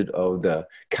consisted of the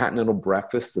continental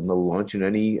breakfast and the lunch and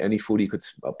any food he could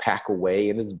pack away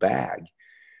in his bag.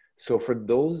 So for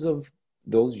those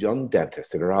young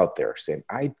dentists that are out there saying,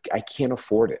 I can't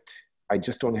afford it, I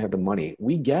just don't have the money.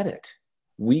 We get it,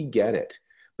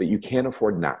 but you can't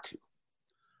afford not to.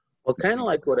 Well, kind of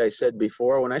like what I said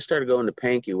before, when I started going to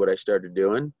Pankey, what I started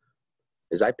doing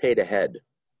is I paid ahead.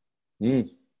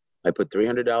 I put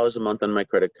 $300 a month on my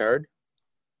credit card.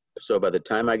 So by the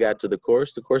time I got to the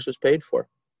course was paid for.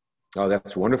 Oh,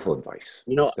 that's wonderful advice.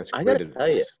 I got to tell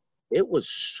you, it was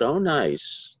so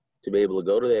nice to be able to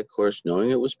go to that course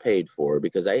knowing it was paid for,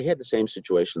 because I had the same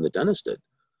situation the dentist did.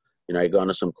 I'd gone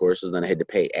to some courses, and then I had to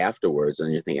pay afterwards,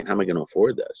 and you're thinking, how am I going to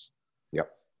afford this?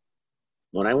 Yep.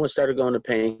 When I started going to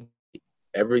Pankey,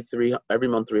 every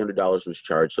month $300 was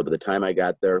charged. So by the time I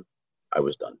got there, I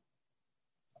was done.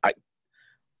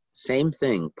 Same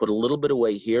thing. Put a little bit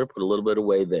away here, put a little bit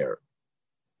away there.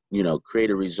 Create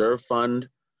a reserve fund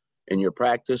in your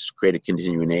practice, create a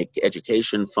continuing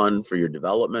education fund for your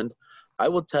development. I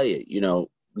will tell you,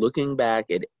 looking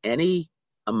back at any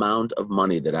amount of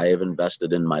money that I have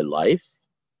invested in my life,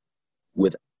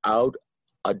 without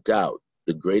a doubt,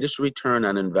 the greatest return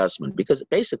on investment, because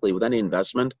basically with any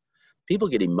investment, people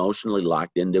get emotionally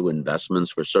locked into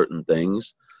investments for certain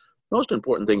things. Most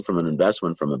important thing from an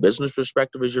investment from a business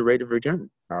perspective is your rate of return.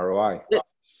 ROI.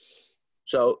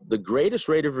 So the greatest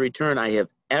rate of return I have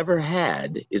ever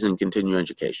had is in continuing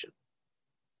education.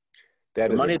 The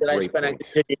money that I spent on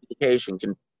continuing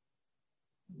education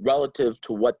relative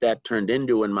to what that turned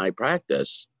into in my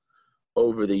practice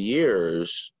over the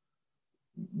years,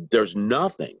 there's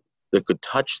nothing that could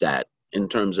touch that in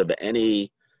terms of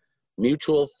any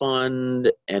mutual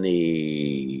fund,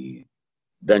 any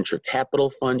venture capital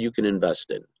fund you can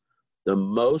invest in. The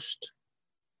most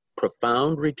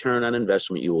profound return on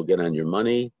investment you will get on your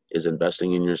money is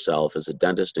investing in yourself as a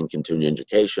dentist in continuing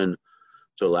education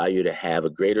to allow you to have a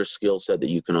greater skill set that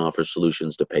you can offer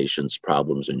solutions to patients'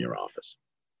 problems in your office.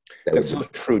 That's so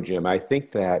true, Jim. I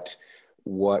think that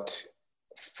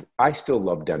I still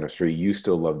love dentistry. You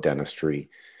still love dentistry.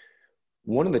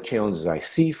 One of the challenges I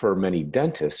see for many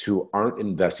dentists who aren't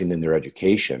investing in their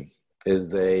education is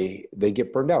they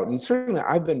get burned out. And certainly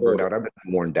I've been burned out. I've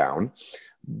been worn down,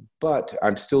 but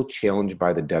I'm still challenged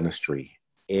by the dentistry.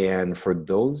 And for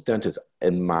those dentists,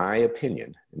 in my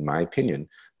opinion,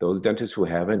 those dentists who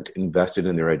haven't invested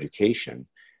in their education,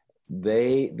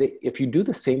 they if you do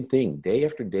the same thing day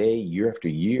after day, year after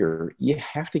year, you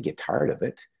have to get tired of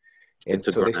it. And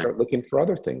so they start looking for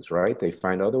other things, right? They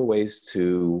find other ways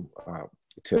to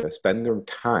spend their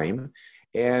time.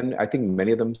 And I think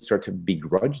many of them start to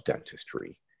begrudge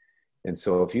dentistry. And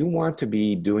so if you want to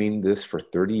be doing this for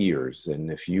 30 years,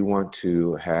 and if you want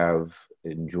to have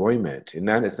enjoyment, and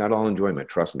it's not all enjoyment,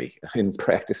 trust me, in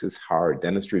practice is hard.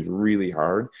 Dentistry is really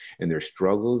hard, and there's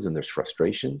struggles and there's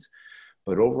frustrations.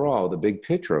 But overall, the big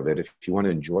picture of it, if you want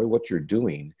to enjoy what you're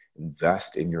doing,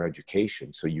 invest in your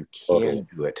education so you can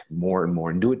do it more and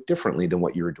more and do it differently than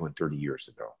what you were doing 30 years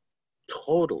ago.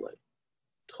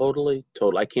 Totally.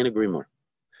 I can't agree more.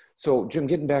 So, Jim,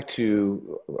 getting back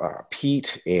to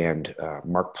Pete and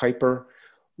Mark Piper,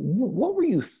 what were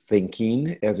you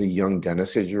thinking as a young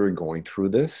dentist as you were going through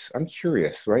this? I'm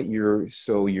curious, right? You're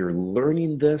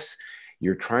learning this,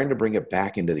 you're trying to bring it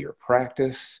back into your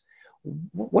practice.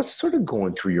 What's sort of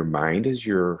going through your mind as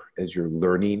you're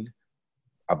learning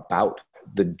about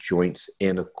the joints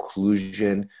and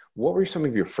occlusion? What were some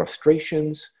of your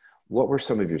frustrations? What were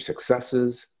some of your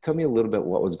successes? Tell me a little bit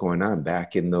what was going on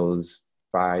back in those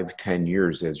 5-10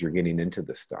 years as you're getting into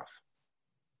this stuff.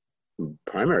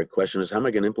 Primary question is, how am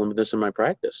I going to implement this in my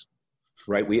practice?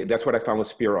 Right. That's what I found with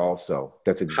Spear also.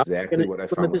 That's exactly what I found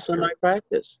with Spear. Implement this in my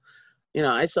practice. You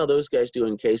know, I saw those guys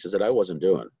doing cases that I wasn't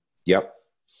doing. Yep.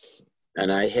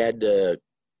 And I had to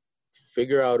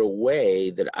figure out a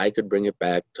way that I could bring it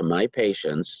back to my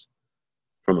patients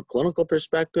from a clinical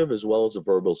perspective as well as a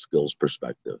verbal skills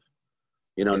perspective.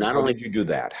 You know, How did you do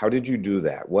that? How did you do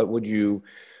that? What would you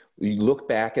look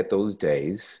back at those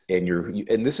days,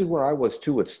 and this is where I was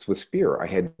too with Spear. I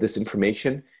had this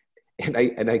information, and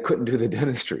I couldn't do the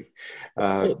dentistry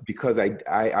because I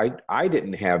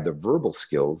didn't have the verbal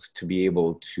skills to be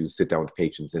able to sit down with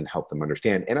patients and help them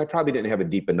understand, and I probably didn't have a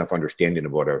deep enough understanding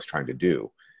of what I was trying to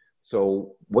do.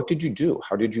 So, what did you do?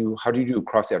 How did you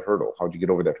cross that hurdle? How did you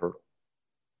get over that hurdle?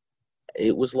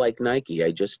 It was like Nike.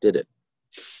 I just did it,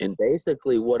 and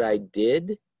basically, what I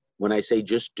did when I say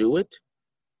just do it.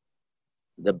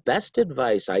 The best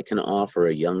advice I can offer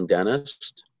a young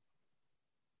dentist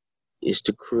is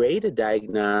to create a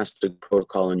diagnostic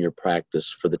protocol in your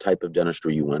practice for the type of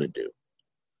dentistry you want to do.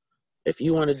 If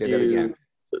you want to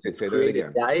create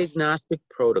a diagnostic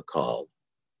protocol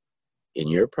in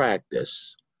your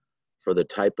practice for the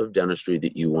type of dentistry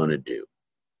that you want to do.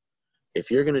 If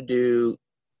you're going to do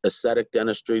aesthetic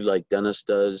dentistry like Dennis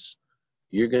does,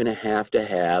 you're going to have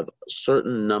a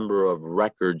certain number of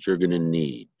records you're going to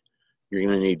need. You're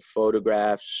going to need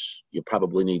photographs. You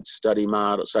probably need study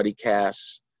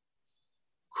casts.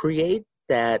 Create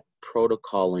that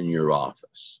protocol in your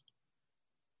office.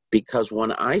 Because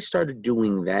when I started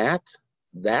doing that,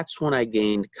 that's when I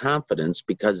gained confidence,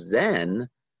 because then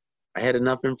I had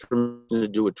enough information to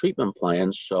do a treatment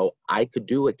plan so I could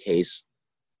do a case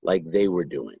like they were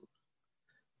doing.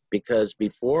 Because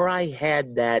before I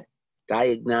had that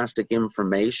diagnostic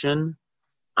information,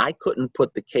 I couldn't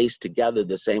put the case together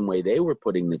the same way they were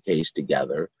putting the case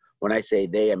together. When I say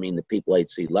they, I mean the people I'd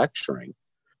see lecturing.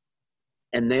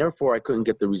 And therefore, I couldn't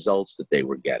get the results that they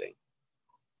were getting.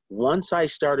 Once I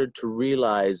started to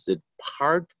realize that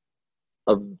part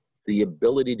of the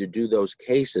ability to do those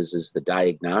cases is the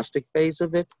diagnostic phase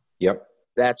of it, yep,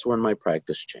 that's when my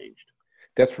practice changed.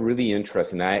 That's really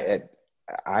interesting.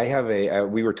 I have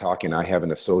we were talking, I have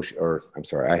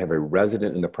I have a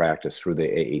resident in the practice through the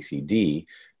AACD,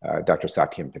 Dr.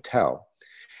 Satyam Patel.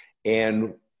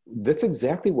 And that's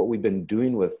exactly what we've been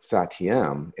doing with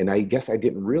Satyam. And I guess I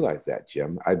didn't realize that,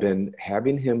 Jim. I've been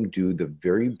having him do the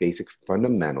very basic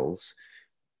fundamentals,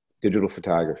 digital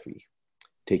photography,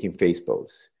 taking face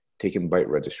bows, taking bite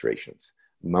registrations,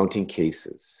 mounting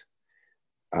cases,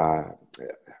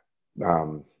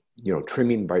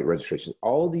 trimming bite registrations,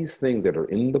 all these things that are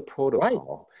in the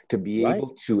protocol to be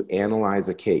able to analyze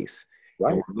a case.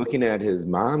 Right. And we're looking at his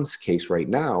mom's case right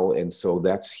now. And so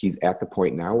he's at the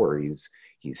point now where he's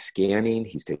scanning,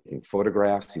 he's taking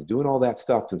photographs, he's doing all that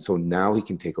stuff. And so now he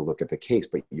can take a look at the case.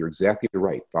 But you're exactly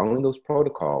right. Following those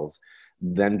protocols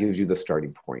then gives you the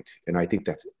starting point. And I think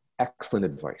that's excellent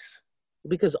advice.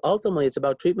 Because ultimately it's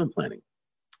about treatment planning.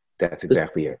 That's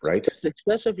exactly it, right? The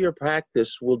success of your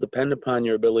practice will depend upon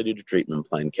your ability to treatment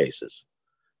plan cases.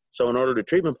 So in order to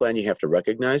treatment plan, you have to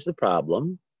recognize the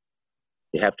problem.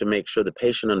 You have to make sure the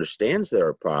patient understands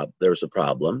there's a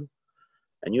problem.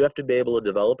 And you have to be able to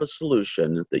develop a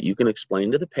solution that you can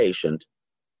explain to the patient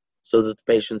so that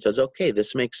the patient says, okay,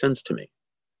 this makes sense to me.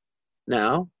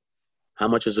 Now, how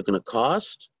much is it going to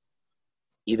cost?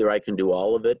 Either I can do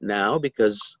all of it now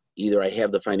because either I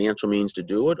have the financial means to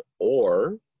do it,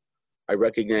 or I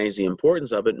recognize the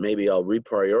importance of it. Maybe I'll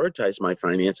reprioritize my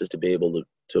finances to be able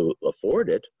to afford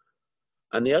it.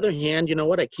 On the other hand, you know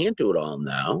what? I can't do it all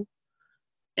now.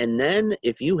 And then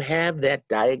if you have that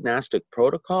diagnostic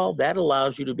protocol, that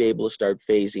allows you to be able to start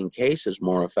phasing cases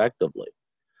more effectively.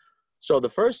 So the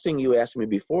first thing you asked me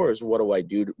before is, what do I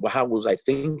do? How was I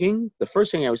thinking? The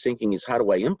first thing I was thinking is, how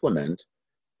do I implement?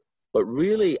 But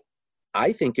really,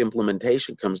 I think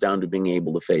implementation comes down to being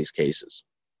able to phase cases.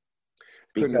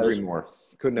 Couldn't agree more.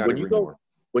 Could not agree more.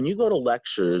 When you go to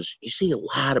lectures, you see a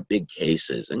lot of big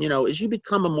cases. And, as you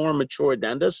become a more mature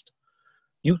dentist,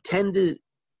 you tend to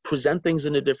present things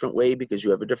in a different way because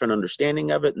you have a different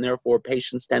understanding of it, and therefore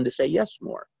patients tend to say yes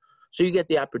more. So you get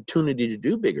the opportunity to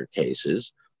do bigger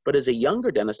cases, but as a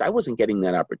younger dentist, I wasn't getting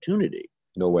that opportunity.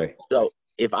 No way. So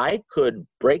if I could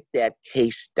break that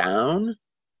case down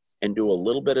and do a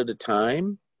little bit at a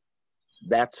time,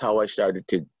 that's how I started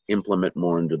to implement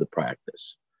more into the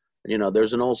practice. You know,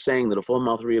 there's an old saying that a full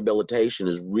mouth rehabilitation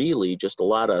is really just a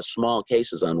lot of small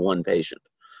cases on one patient.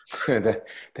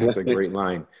 That's a great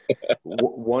line.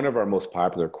 One of our most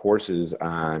popular courses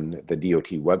on the DOT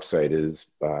website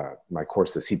is my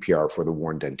course, the CPR for the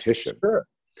Worn Dentition. Sure.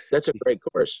 That's a great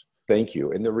course. Thank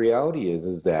you. And the reality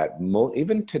is that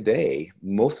even today,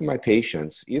 most of my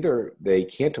patients, either they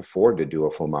can't afford to do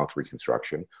a full mouth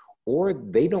reconstruction, or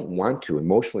they don't want to.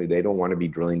 Emotionally, they don't want to be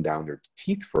drilling down their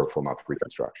teeth for a full mouth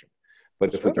reconstruction.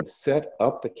 But if we can set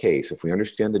up the case, if we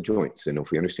understand the joints, and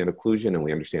if we understand occlusion and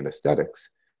we understand aesthetics,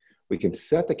 we can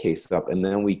set the case up, and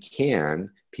then we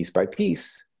can, piece by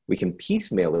piece, we can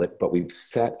piecemeal it, but we've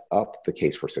set up the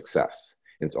case for success.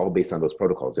 And it's all based on those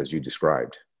protocols as you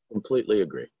described. Completely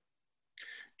agree.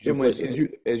 Jim,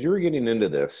 as you were getting into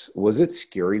this, was it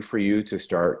scary for you to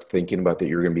start thinking about that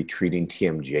you're going to be treating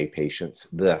TMJ patients,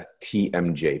 the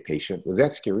TMJ patient? Was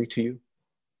that scary to you?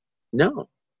 No,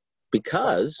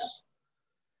 because,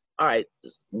 all right,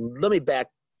 let me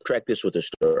backtrack this with a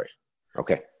story.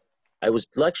 Okay. I was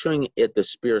lecturing at the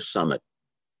Spear Summit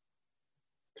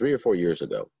 3 or 4 years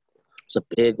ago. It was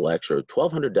a big lecture,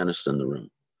 1,200 dentists in the room.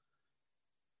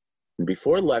 And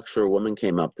before lecture, a woman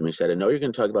came up to me and said, I know you're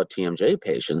going to talk about TMJ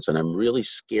patients, and I'm really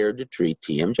scared to treat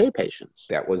TMJ patients.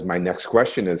 That was my next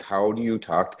question, is how do you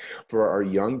talk for our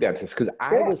young dentists? Because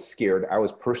I was scared. I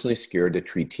was personally scared to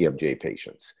treat TMJ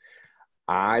patients.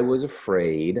 I was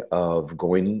afraid of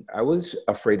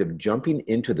jumping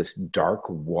into this dark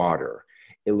water.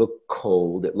 It looked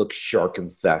cold. It looked shark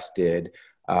infested,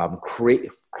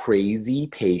 crazy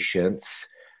patients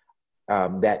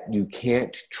that you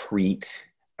can't treat.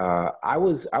 I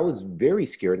was very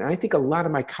scared, and I think a lot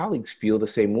of my colleagues feel the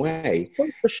same way.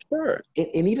 For sure.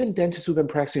 And even dentists who've been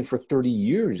practicing for 30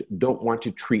 years don't want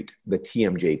to treat the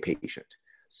TMJ patient.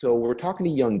 So we're talking to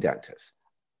young dentists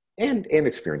and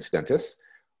experienced dentists.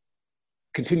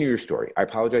 Continue your story. I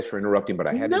apologize for interrupting, but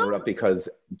I had to interrupt because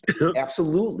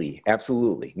absolutely,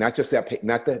 not just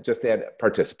that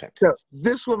participant. So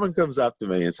this woman comes up to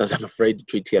me and says, I'm afraid to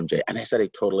treat TMJ. And I said, I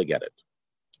totally get it.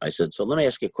 I said, so let me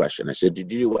ask you a question. I said,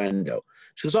 did you do endo?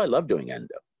 She goes, oh, I love doing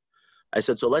endo. I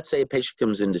said, so let's say a patient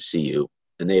comes in to see you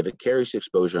and they have a caries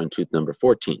exposure on tooth number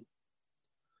 14.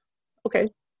 Okay.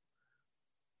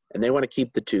 And they want to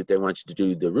keep the tooth. They want you to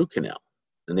do the root canal.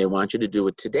 And they want you to do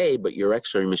it today, but your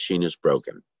x-ray machine is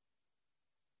broken.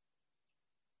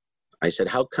 I said,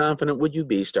 how confident would you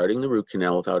be starting the root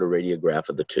canal without a radiograph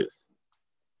of the tooth?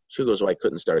 She goes, well, I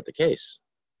couldn't start the case.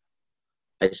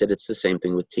 I said, it's the same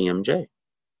thing with TMJ.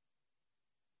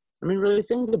 I mean, really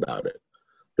think about it.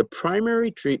 The primary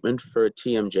treatment for a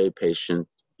TMJ patient,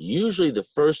 usually the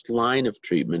first line of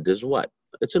treatment is what?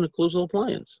 It's an occlusal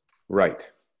appliance.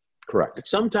 Right. Correct. It's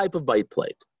some type of bite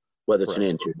plate, whether it's an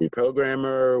anterior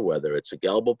reprogrammer, whether it's a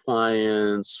Gelb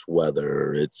appliance,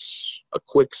 whether it's a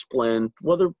quick splint,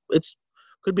 whether it's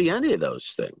could be any of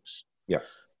those things.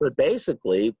 Yes. But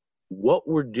basically, what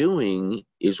we're doing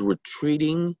is we're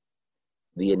treating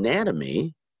the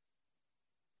anatomy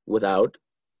without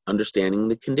understanding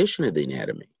the condition of the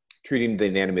anatomy. Treating the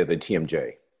anatomy of the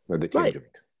TMJ or the TM joint.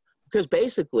 Because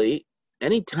basically,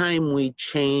 anytime we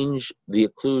change the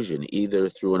occlusion, either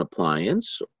through an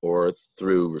appliance or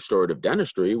through restorative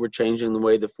dentistry, we're changing the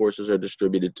way the forces are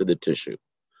distributed to the tissue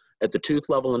at the tooth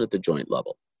level and at the joint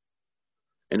level.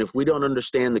 And if we don't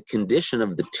understand the condition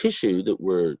of the tissue that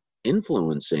we're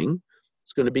influencing,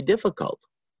 it's going to be difficult.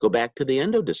 Go back to the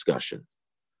endo discussion.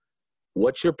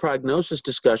 What's your prognosis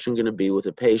discussion going to be with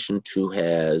a patient who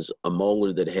has a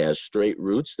molar that has straight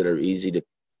roots that are easy to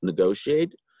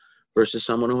negotiate versus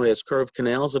someone who has curved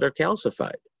canals that are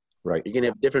calcified? Right. You're going to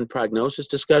have different prognosis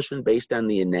discussion based on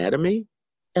the anatomy?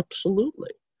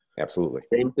 Absolutely. Absolutely.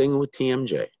 Same thing with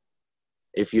TMJ.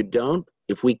 If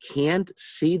we can't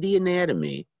see the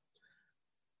anatomy,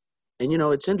 and you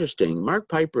know, it's interesting, Mark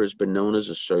Piper has been known as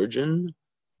a surgeon,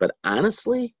 but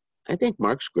honestly, I think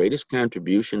Mark's greatest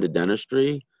contribution to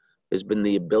dentistry has been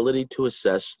the ability to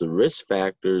assess the risk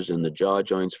factors in the jaw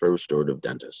joints for restorative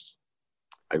dentists.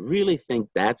 I really think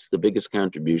that's the biggest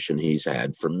contribution he's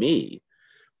had for me,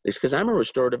 is because I'm a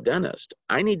restorative dentist.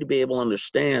 I need to be able to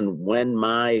understand when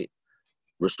my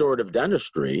restorative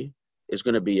dentistry is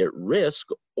going to be at risk,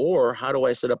 or how do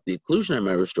I set up the occlusion in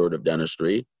my restorative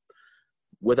dentistry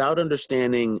without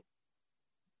understanding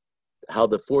how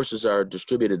the forces are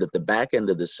distributed at the back end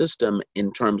of the system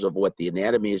in terms of what the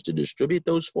anatomy is to distribute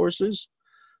those forces,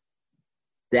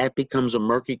 that becomes a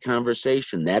murky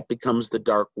conversation. That becomes the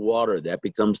dark water. That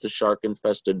becomes the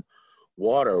shark-infested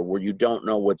water where you don't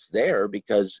know what's there,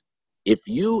 because if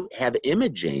you have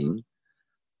imaging,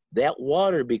 that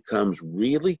water becomes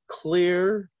really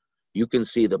clear. You can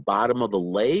see the bottom of the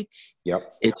lake.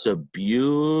 Yep. It's a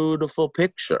beautiful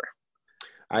picture.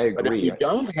 I agree. But if you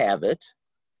don't have it,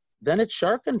 then it's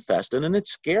shark infested and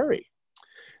it's scary.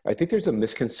 I think there's a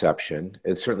misconception,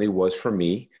 it certainly was for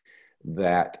me,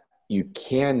 that you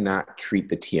cannot treat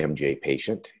the TMJ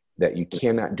patient, that you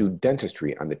cannot do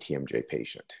dentistry on the TMJ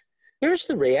patient. Here's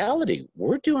the reality.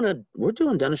 We're doing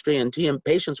dentistry on TM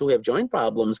patients who have joint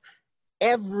problems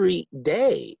every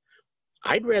day.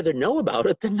 I'd rather know about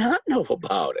it than not know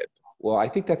about it. Well, I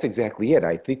think that's exactly it.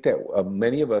 I think that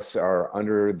many of us are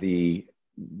under the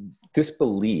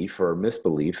disbelief or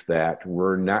misbelief that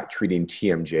we're not treating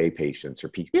TMJ patients or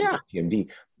people with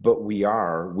TMD, but we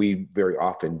are. We very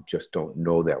often just don't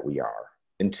know that we are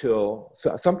until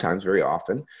sometimes, very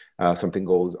often, something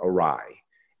goes awry,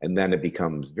 and then it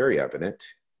becomes very evident.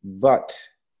 But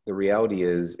the reality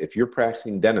is, if you're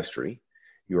practicing dentistry,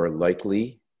 you are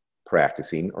likely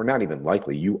practicing, or not even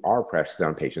likely, you are practicing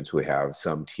on patients who have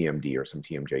some TMD or some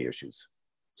TMJ issues.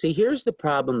 See, here's the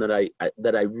problem that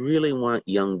I really want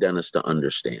young dentists to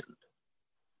understand.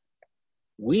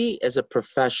 We as a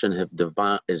profession have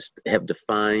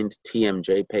defined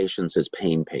TMJ patients as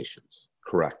pain patients.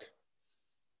 Correct.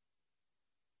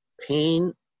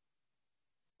 Pain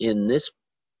in this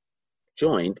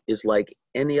joint is like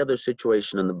any other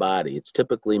situation in the body. It's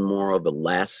typically more of a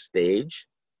last stage.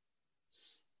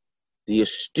 The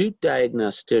astute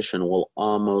diagnostician will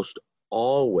almost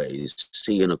always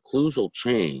see an occlusal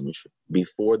change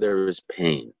before there is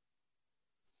pain.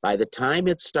 By the time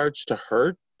it starts to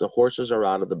hurt, the horses are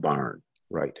out of the barn.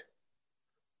 Right.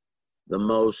 The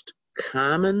most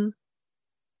common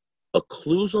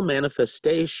occlusal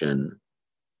manifestation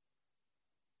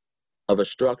of a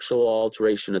structural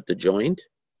alteration at the joint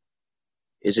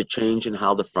is a change in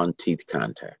how the front teeth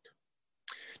contact.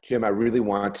 Jim, I really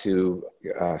want to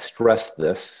stress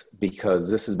this because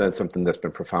this has been something that's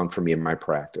been profound for me in my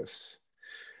practice.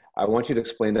 I want you to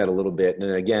explain that a little bit.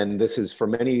 And again, this is for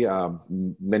many,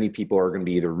 many people are going to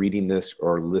be either reading this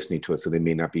or listening to it, so they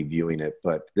may not be viewing it.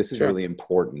 But this is really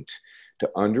important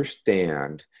to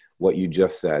understand what you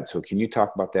just said. So can you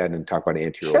talk about that and talk about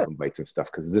anterior open bites and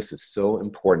stuff? Because this is so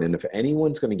important. And if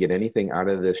anyone's going to get anything out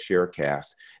of this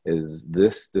sharecast, is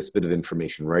this bit of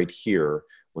information right here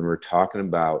when we're talking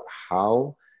about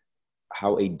how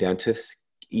a dentist,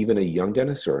 even a young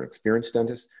dentist or an experienced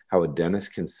dentist, how a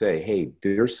dentist can say, hey,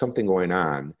 there's something going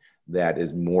on that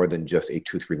is more than just a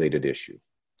tooth-related issue.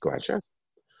 Go ahead. Sure.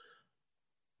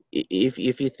 If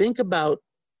you think about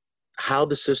how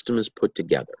the system is put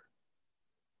together,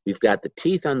 we've got the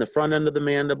teeth on the front end of the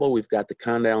mandible, we've got the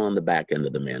condyle on the back end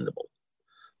of the mandible.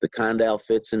 The condyle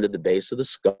fits into the base of the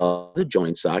skull, the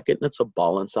joint socket, and it's a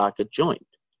ball and socket joint.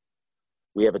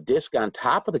 We have a disc on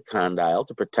top of the condyle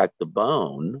to protect the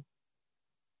bone,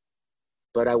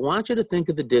 but I want you to think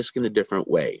of the disc in a different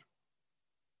way.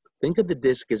 Think of the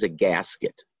disc as a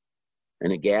gasket.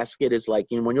 And a gasket is like,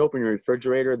 when you open your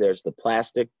refrigerator, there's the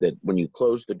plastic that when you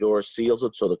close the door seals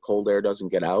it so the cold air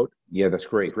doesn't get out. Yeah, that's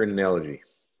great. Great analogy.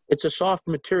 It's a soft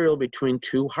material between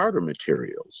two harder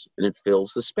materials, and it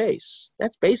fills the space.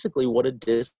 That's basically what a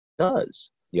disc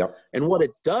does. Yep. And what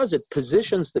it does, it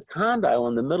positions the condyle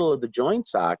in the middle of the joint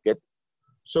socket.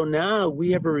 So now we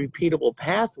have a repeatable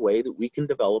pathway that we can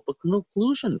develop a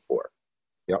occlusion for.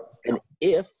 Yep. And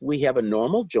if we have a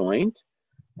normal joint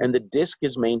and the disc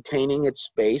is maintaining its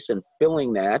space and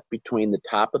filling that between the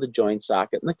top of the joint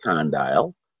socket and the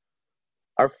condyle,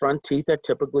 our front teeth are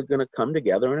typically going to come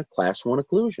together in a class 1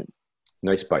 occlusion.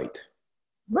 Nice bite.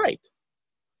 Right.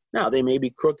 Now, they may be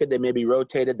crooked, they may be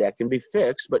rotated, that can be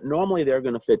fixed, but normally they're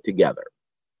going to fit together.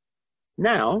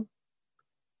 Now,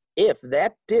 if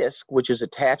that disc, which is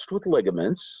attached with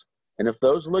ligaments, and if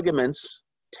those ligaments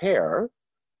tear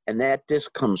and that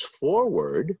disc comes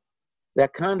forward,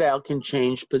 that condyle can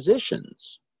change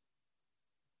positions.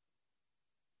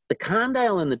 The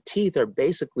condyle and the teeth are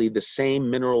basically the same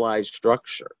mineralized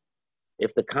structure.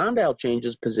 If the condyle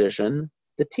changes position,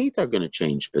 the teeth are going to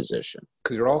change position.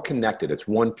 Because they're all connected. It's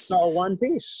one piece. It's all one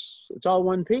piece. It's all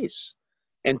one piece.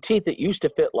 And teeth that used to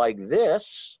fit like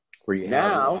this, where you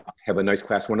now have a nice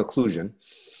class 1 occlusion,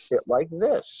 fit like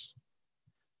this.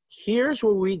 Here's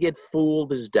where we get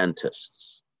fooled as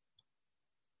dentists.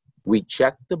 We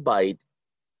check the bite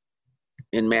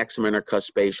in maximum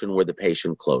intercuspation where the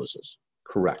patient closes.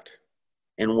 Correct.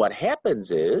 And what happens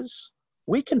is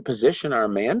we can position our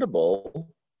mandible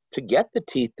to get the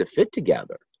teeth to fit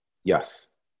together. Yes.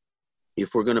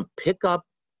 If we're going to pick up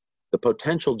the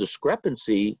potential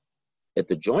discrepancy at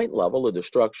the joint level or the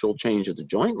structural change at the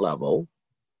joint level,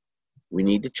 we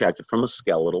need to check it from a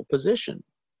skeletal position.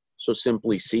 So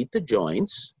simply seat the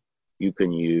joints. You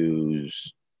can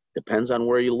use, depends on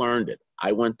where you learned it.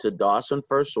 I went to Dawson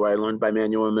first, so I learned by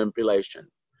manual manipulation.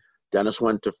 Dennis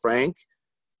went to Frank.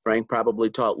 Frank probably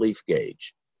taught leaf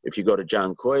gauge. If you go to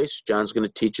John Coyce, John's going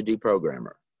to teach a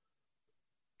deprogrammer.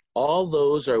 All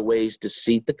those are ways to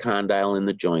seat the condyle in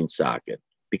the joint socket,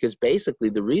 because basically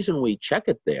the reason we check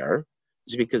it there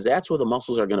is because that's where the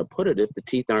muscles are going to put it if the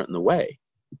teeth aren't in the way.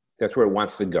 That's where it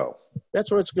wants to go. That's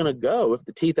where it's going to go if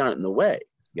the teeth aren't in the way.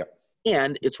 Yep.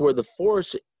 And it's where the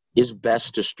force is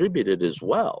best distributed as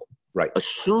well. Right.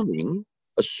 Assuming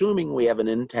we have an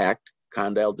intact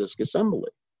condyle disc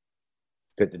assembly.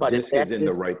 That the disc is in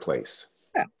the right place.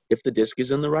 Yeah, if the disc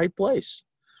is in the right place.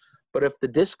 But if the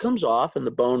disc comes off and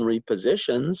the bone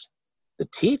repositions, the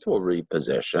teeth will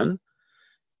reposition.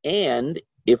 And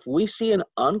if we see an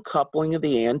uncoupling of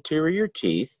the anterior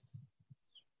teeth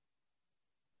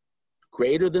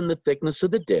greater than the thickness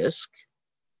of the disc,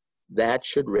 that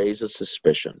should raise a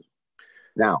suspicion.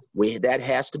 Now, that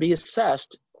has to be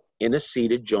assessed in a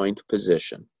seated joint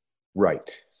position. Right.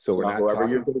 So we're not however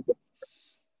you're going to go.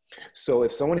 So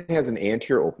if someone has an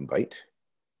anterior open bite,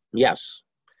 yes,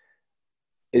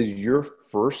 is your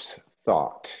first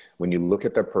thought when you look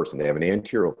at that person, they have an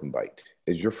anterior open bite,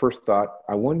 is your first thought,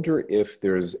 I wonder if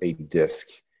there's a disc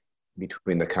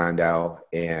between the condyle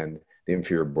and the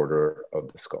inferior border of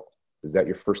the skull? Is that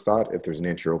your first thought if there's an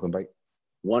anterior open bite?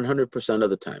 100% of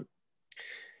the time.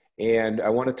 And I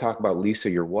want to talk about Lisa,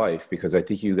 your wife, because I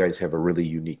think you guys have a really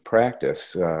unique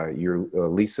practice.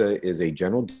 Lisa is a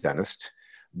general dentist,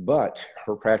 but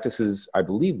her practice is, I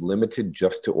believe, limited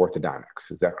just to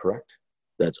orthodontics. Is that correct?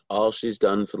 That's all she's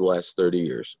done for the last 30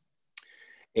 years.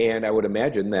 And I would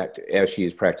imagine that as she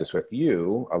has practiced with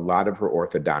you, a lot of her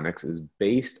orthodontics is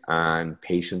based on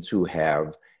patients who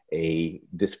have a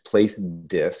displaced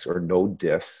disc or no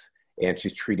discs, and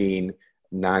she's treating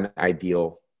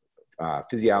non-ideal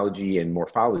physiology and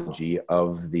morphology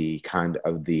of the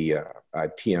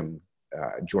TM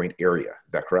joint area.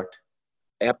 Is that correct?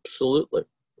 Absolutely.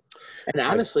 And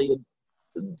honestly,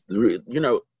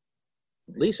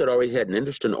 Lisa had always had an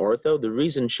interest in ortho. The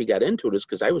reason she got into it is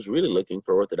because I was really looking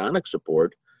for orthodontic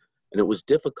support, and it was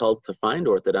difficult to find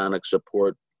orthodontic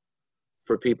support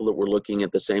for people that were looking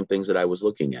at the same things that I was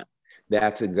looking at.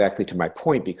 That's exactly to my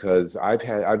point, because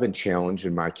I've been challenged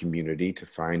in my community to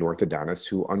find orthodontists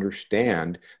who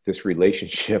understand this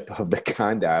relationship of the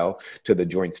condyle to the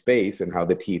joint space and how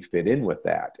the teeth fit in with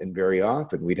that. And very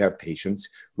often we'd have patients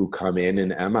who come in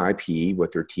MIP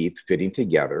with their teeth fitting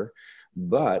together,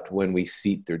 but when we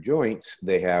seat their joints,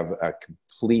 they have a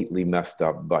completely messed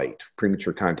up bite,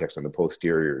 premature contact on the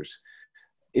posteriors.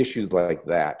 Issues like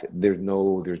that, there's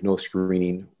no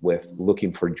screening with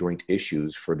looking for joint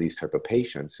issues for these type of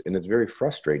patients, and it's very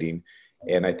frustrating.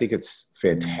 And I think it's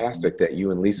fantastic that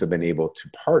you and Lisa have been able to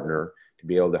partner to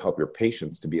be able to help your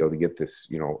patients to be able to get this,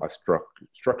 a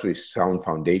structurally sound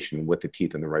foundation with the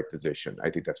teeth in the right position. I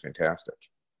think that's fantastic.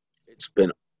 It's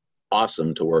been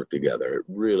awesome to work together. It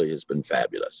really has been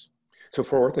fabulous. So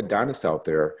for orthodontists out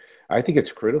there, I think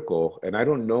it's critical, and I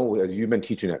don't know, as you've been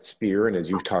teaching at Spear and as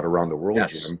you've taught around the world,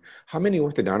 yes, Jim, how many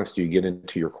orthodontists do you get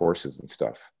into your courses and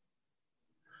stuff?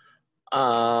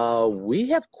 We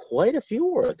have quite a few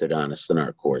orthodontists in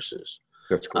our courses.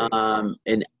 That's great.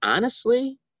 And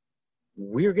honestly,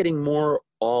 we're getting more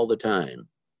all the time.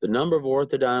 The number of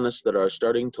orthodontists that are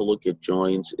starting to look at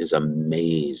joints is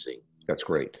amazing. That's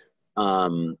great.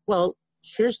 Well,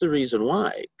 here's the reason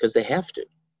why, because they have to.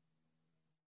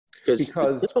 Because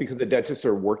the dentists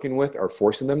are working with are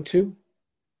forcing them to?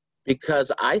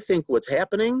 Because I think what's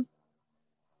happening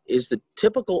is the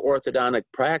typical orthodontic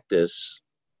practice,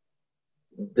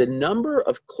 the number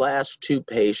of class 2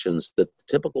 patients that the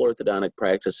typical orthodontic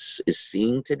practice is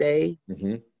seeing today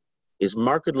is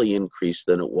markedly increased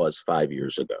than it was 5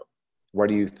 years ago. Why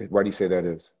do you say that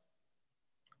is?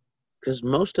 Because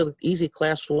most of the easy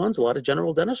class 1s, a lot of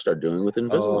general dentists are doing with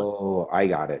Invisalign. Oh, I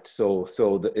got it. So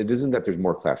it isn't that there's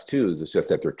more class 2s. It's just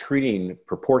that they're treating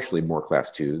proportionally more class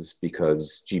 2s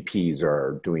because GPs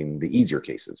are doing the easier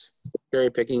cases. Cherry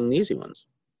picking the easy ones.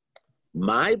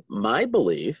 My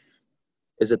belief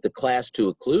is that the class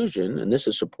 2 occlusion, and this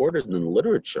is supported in the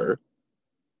literature,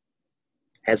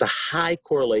 has a high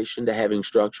correlation to having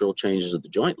structural changes at the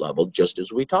joint level, just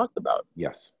as we talked about.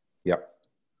 Yes. Yep.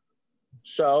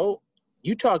 So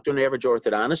you talk to an average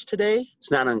orthodontist today,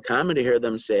 it's not uncommon to hear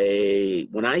them say,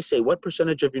 when I say, what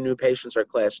percentage of your new patients are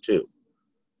class 2?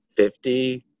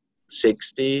 50,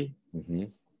 60. Mm-hmm.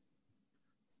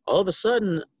 All of a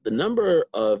sudden, the number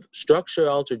of structurally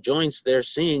altered joints they're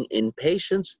seeing in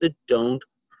patients that don't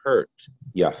hurt.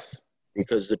 Yes.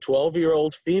 Because the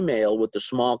 12-year-old female with the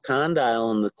small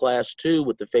condyle and the class 2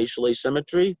 with the facial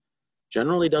asymmetry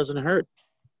generally doesn't hurt.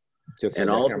 Just had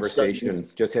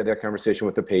that conversation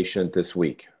with the patient this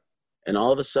week. And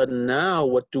all of a sudden now,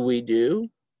 what do?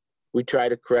 We try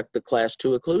to correct the class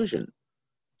 2 occlusion.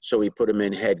 So we put them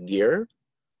in headgear,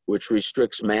 which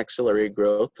restricts maxillary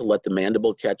growth to let the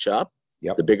mandible catch up.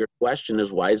 Yep. The bigger question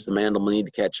is, why does the mandible need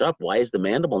to catch up? Why is the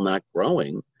mandible not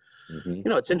growing? Mm-hmm. You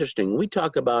know, it's interesting. We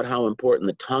talk about how important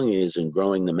the tongue is in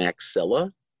growing the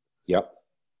maxilla. Yep.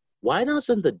 Why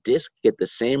doesn't the disc get the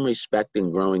same respect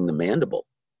in growing the mandible?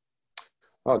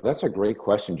 Oh, that's a great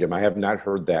question, Jim. I have not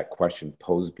heard that question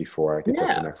posed before. I think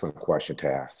that's an excellent question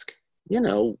to ask. You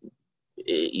know,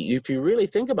 if you really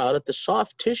think about it, the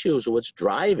soft tissue is what's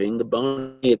driving the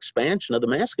bony expansion of the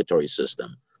masticatory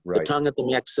system. Right. The tongue at the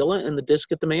maxilla and the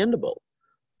disc at the mandible.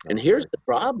 And here's the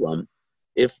problem.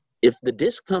 If the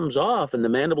disc comes off and the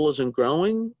mandible isn't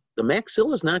growing, the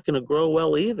maxilla is not going to grow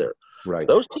well either. Right.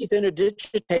 Those teeth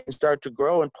interdigitate and start to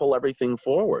grow and pull everything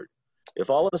forward.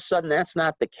 If all of a sudden that's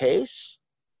not the case,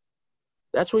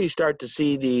 that's where you start to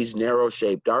see these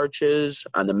narrow-shaped arches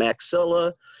on the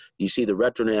maxilla. You see the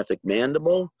retrognathic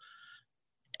mandible.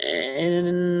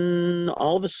 And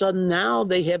all of a sudden now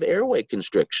they have airway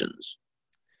constrictions.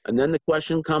 And then the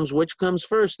question comes, which comes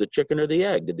first, the chicken or the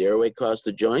egg? Did the airway cause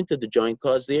the joint? Did the joint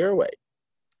cause the airway?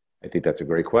 I think that's a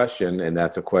great question. And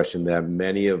that's a question that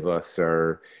many of us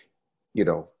are, you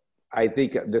know, I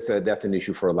think that's an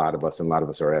issue for a lot of us, and a lot of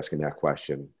us are asking that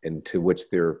question, and to which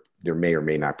there may or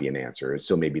may not be an answer. It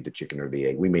still may be the chicken or the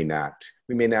egg. We may not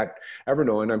ever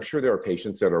know. And I'm sure there are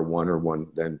patients that are one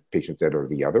and patients that are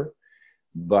the other,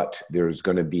 but there's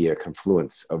going to be a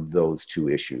confluence of those two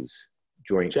issues,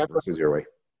 joint versus airway.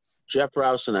 Jeff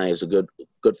Rouse and I is a good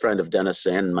friend of Dennis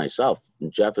and myself.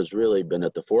 And Jeff has really been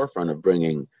at the forefront of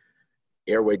bringing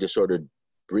airway disordered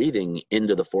breathing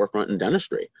into the forefront in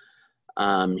dentistry.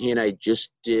 He and I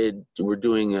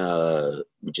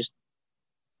we just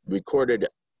recorded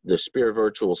the Spear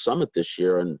Virtual Summit this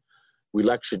year, and we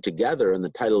lectured together, and the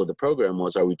title of the program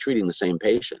was, Are We Treating the Same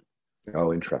Patient?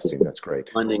 Oh, interesting. That's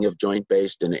great. Blending of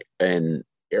joint-based and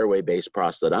airway-based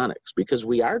prosthodontics. Because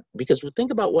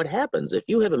think about what happens. If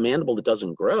you have a mandible that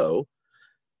doesn't grow,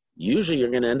 usually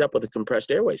you're going to end up with a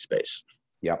compressed airway space.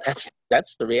 Yeah.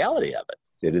 That's the reality of it.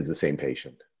 It is the same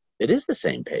patient. It is the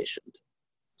same patient.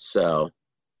 So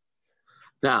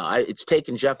now it's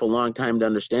taken Jeff a long time to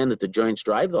understand that the joints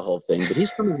drive the whole thing, but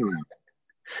he's coming around.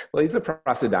 Well, he's a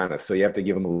prosthodontist, so you have to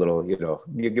give him a little, you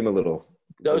give him a little.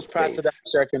 Those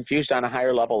prosthodontists are confused on a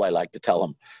higher level, I like to tell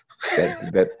them.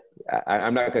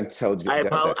 I'm not going to tell you. I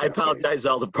apologize to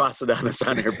all the prosthodontists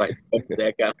on here by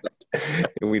that comment.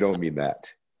 And we don't mean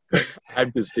that.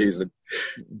 I'm just teasing.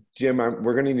 Jim,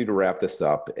 we're going to need to wrap this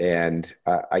up, and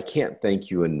I can't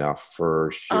thank you enough for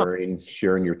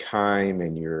sharing your time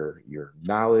and your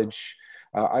knowledge.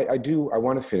 I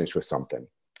want to finish with something.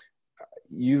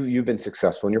 You've been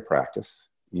successful in your practice.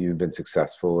 You've been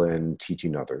successful in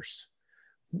teaching others.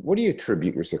 What do you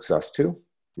attribute your success to?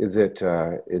 Is it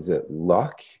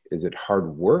luck? Is it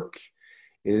hard work?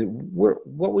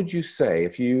 What would you say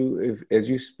as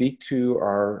you speak to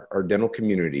our dental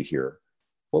community here?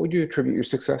 What would you attribute your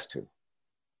success to?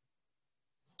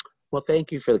 Well,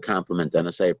 thank you for the compliment,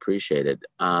 Dennis. I appreciate it.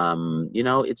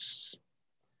 It's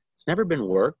never been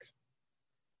work.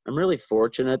 I'm really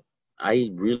fortunate.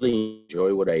 I really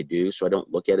enjoy what I do, so I don't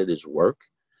look at it as work.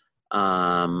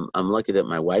 I'm lucky that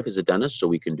my wife is a dentist, so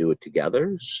we can do it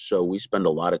together. So we spend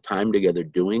a lot of time together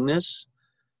doing this.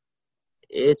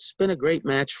 It's been a great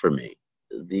match for me.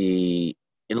 The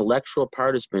intellectual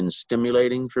part has been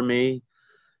stimulating for me.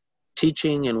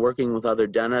 Teaching and working with other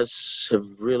dentists have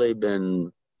really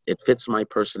been, it fits my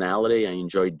personality. I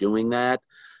enjoy doing that.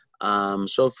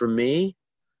 So for me,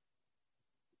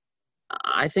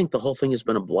 I think the whole thing has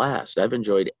been a blast. I've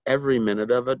enjoyed every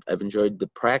minute of it. I've enjoyed the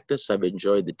practice. I've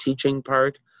enjoyed the teaching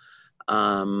part.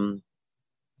 My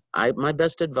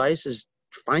best advice is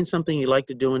find something you like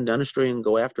to do in dentistry and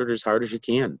go after it as hard as you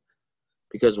can.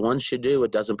 Because once you do,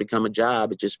 it doesn't become a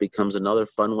job. It just becomes another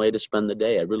fun way to spend the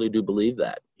day. I really do believe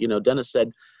that. Dennis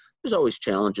said there's always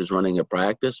challenges running a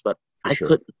practice, but I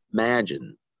couldn't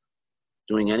imagine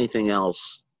doing anything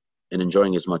else and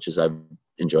enjoying as much as I've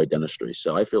enjoyed dentistry.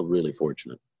 So I feel really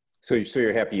fortunate. So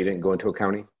you're happy you didn't go into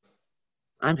accounting?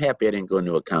 I'm happy I didn't go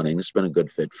into accounting. This has been a good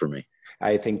fit for me.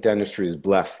 I think dentistry is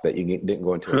blessed that you didn't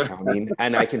go into accounting.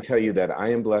 And I can tell you that I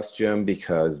am blessed, Jim,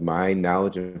 because my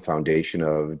knowledge and foundation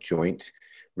of joint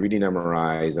reading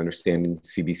MRIs, understanding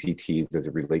CBCTs as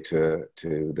it relates to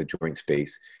the joint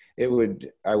space, I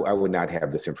would not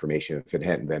have this information if it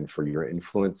hadn't been for your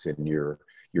influence and your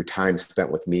time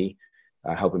spent with me,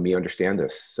 helping me understand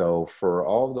this. So for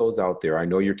all of those out there, I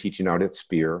know you're teaching out at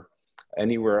Spear.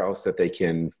 Anywhere else that they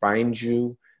can find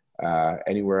you,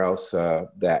 anywhere else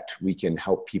that we can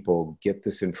help people get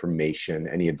this information,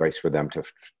 any advice for them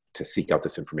to seek out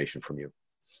this information from you?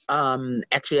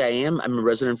 Actually, I'm a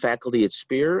resident faculty at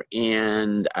Spear,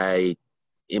 and I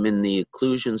am in the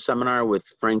occlusion seminar with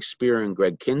Frank Spear and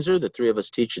Greg Kinzer. The three of us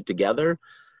teach it together.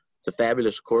 It's a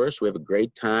fabulous course. We have a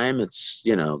great time. It's,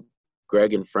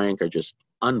 Greg and Frank are just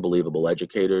unbelievable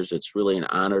educators. It's really an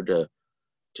honor to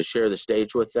share the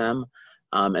stage with them.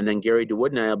 And then Gary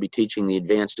DeWood and I will be teaching the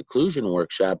advanced occlusion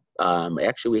workshop.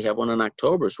 Actually, we have one in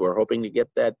October, so we're hoping to get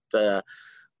that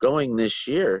going this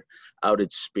year out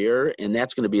at Spear. And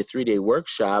that's going to be a 3-day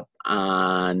workshop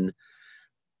on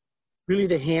really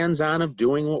the hands-on of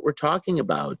doing what we're talking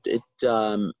about.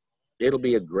 It'll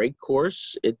be a great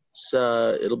course.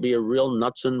 It'll be a real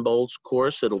nuts and bolts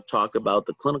course. It'll talk about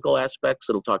the clinical aspects.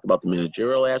 It'll talk about the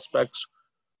managerial aspects.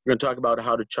 We're going to talk about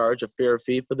how to charge a fair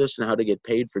fee for this and how to get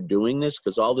paid for doing this,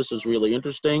 because all this is really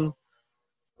interesting.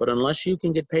 But unless you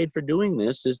can get paid for doing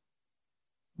this,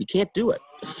 you can't do it.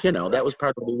 That was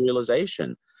part of the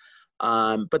realization.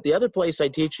 But the other place I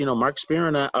teach, Mark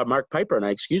Piper and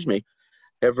I,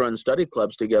 have run study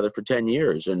clubs together for 10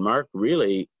 years. And Mark,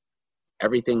 really,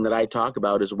 everything that I talk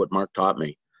about is what Mark taught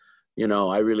me.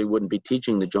 I really wouldn't be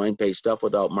teaching the joint-based stuff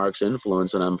without Mark's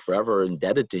influence, and I'm forever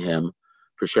indebted to him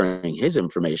for sharing his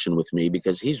information with me,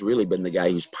 because he's really been the guy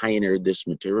who's pioneered this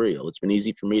material. It's been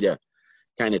easy for me to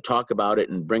kind of talk about it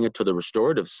and bring it to the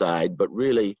restorative side, but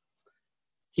really,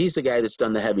 he's the guy that's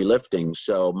done the heavy lifting.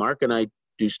 So Mark and I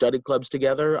do study clubs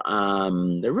together.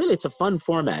 It's a fun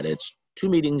format. It's 2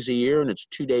 meetings a year, and it's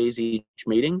 2 days each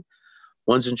meeting.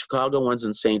 One's in Chicago, one's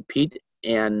in St. Pete,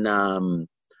 and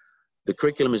the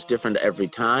curriculum is different every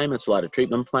time. It's a lot of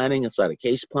treatment planning. It's a lot of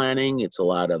case planning. It's a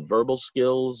lot of verbal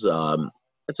skills.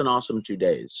 It's an awesome 2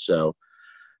 days. So,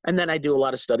 and then I do a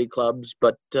lot of study clubs,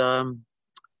 but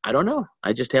I don't know.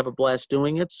 I just have a blast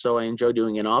doing it. So I enjoy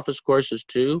doing in-office courses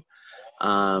too.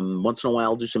 Once in a while,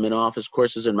 I'll do some in-office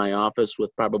courses in my office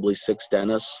with probably 6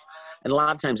 dentists. And a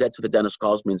lot of times that's if a dentist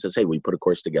calls me and says, hey, will you put a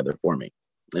course together for me?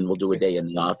 And we'll do a day in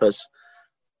the office.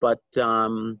 But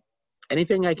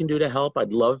anything I can do to help,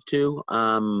 I'd love to.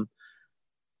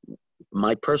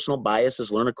 My personal bias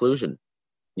is learn occlusion.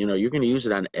 You're going to use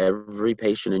it on every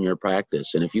patient in your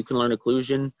practice. And if you can learn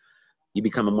occlusion, you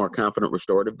become a more confident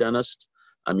restorative dentist.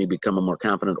 You become a more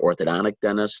confident orthodontic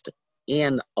dentist.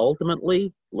 And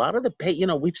ultimately, a lot of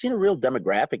we've seen a real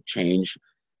demographic change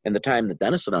in the time the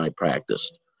dentist and I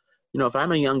practiced. If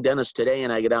I'm a young dentist today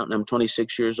and I get out and I'm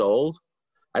 26 years old,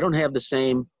 I don't have the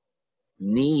same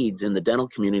needs in the dental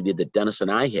community that dentists and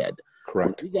I had.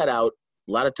 Correct. When we got out,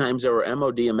 a lot of times there were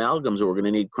MOD amalgams that were going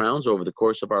to need crowns over the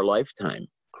course of our lifetime.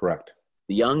 Correct.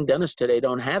 The young dentists today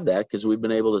don't have that because we've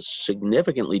been able to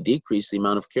significantly decrease the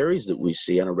amount of caries that we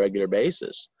see on a regular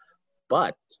basis.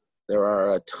 But there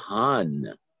are a ton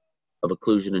of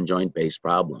occlusion and joint-based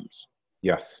problems.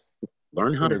 Yes.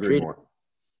 Learn how to treat them.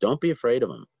 Don't be afraid of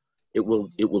them. It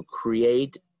will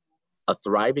create a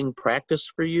thriving practice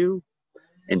for you,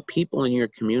 and people in your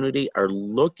community are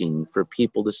looking for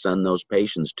people to send those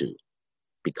patients to.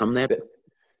 Become that.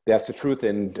 That's the truth.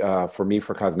 And for me,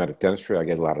 for cosmetic dentistry, I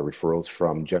get a lot of referrals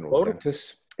from general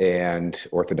dentists and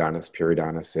orthodontists,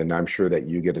 periodontists, and I'm sure that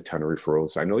you get a ton of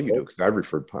referrals. I know you do because I've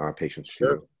referred patients to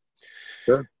you.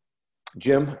 Sure.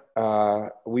 Jim,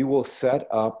 we will set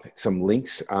up some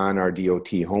links on our DOT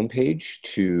homepage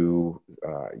to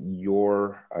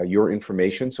your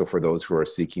information. So for those who are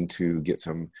seeking to get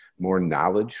some more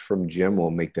knowledge from Jim, we'll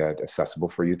make that accessible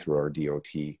for you through our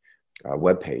DOT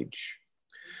webpage.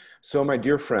 So my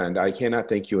dear friend, I cannot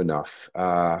thank you enough.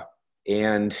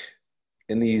 And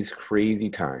in these crazy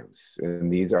times,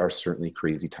 and these are certainly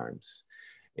crazy times,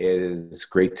 it is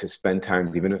great to spend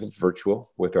time, even if it's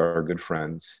virtual, with our good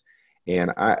friends.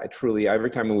 And I truly, every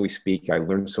time when we speak, I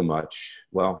learn so much.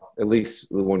 Well, at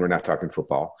least when we're not talking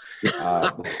football,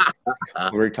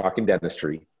 when we're talking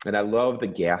dentistry. And I love the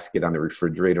gasket on the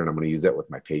refrigerator, and I'm going to use that with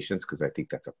my patients because I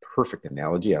think that's a perfect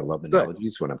analogy. I love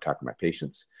analogies when I'm talking to my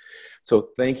patients. So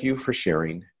thank you for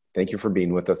sharing. Thank you for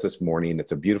being with us this morning.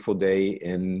 It's a beautiful day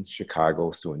in Chicago,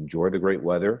 so enjoy the great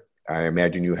weather. I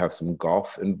imagine you have some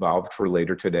golf involved for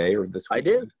later today or this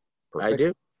weekend. I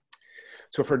do.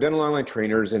 So for dental online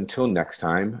trainers, until next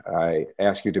time, I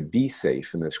ask you to be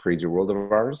safe in this crazy world of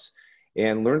ours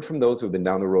and learn from those who have been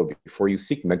down the road before you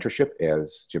seek mentorship,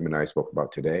 as Jim and I spoke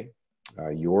about today.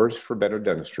 Yours for better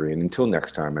dentistry. And until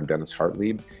next time, I'm Dennis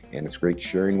Hartlieb, and it's great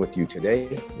sharing with you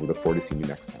today. We look forward to seeing you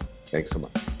next time. Thanks so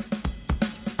much.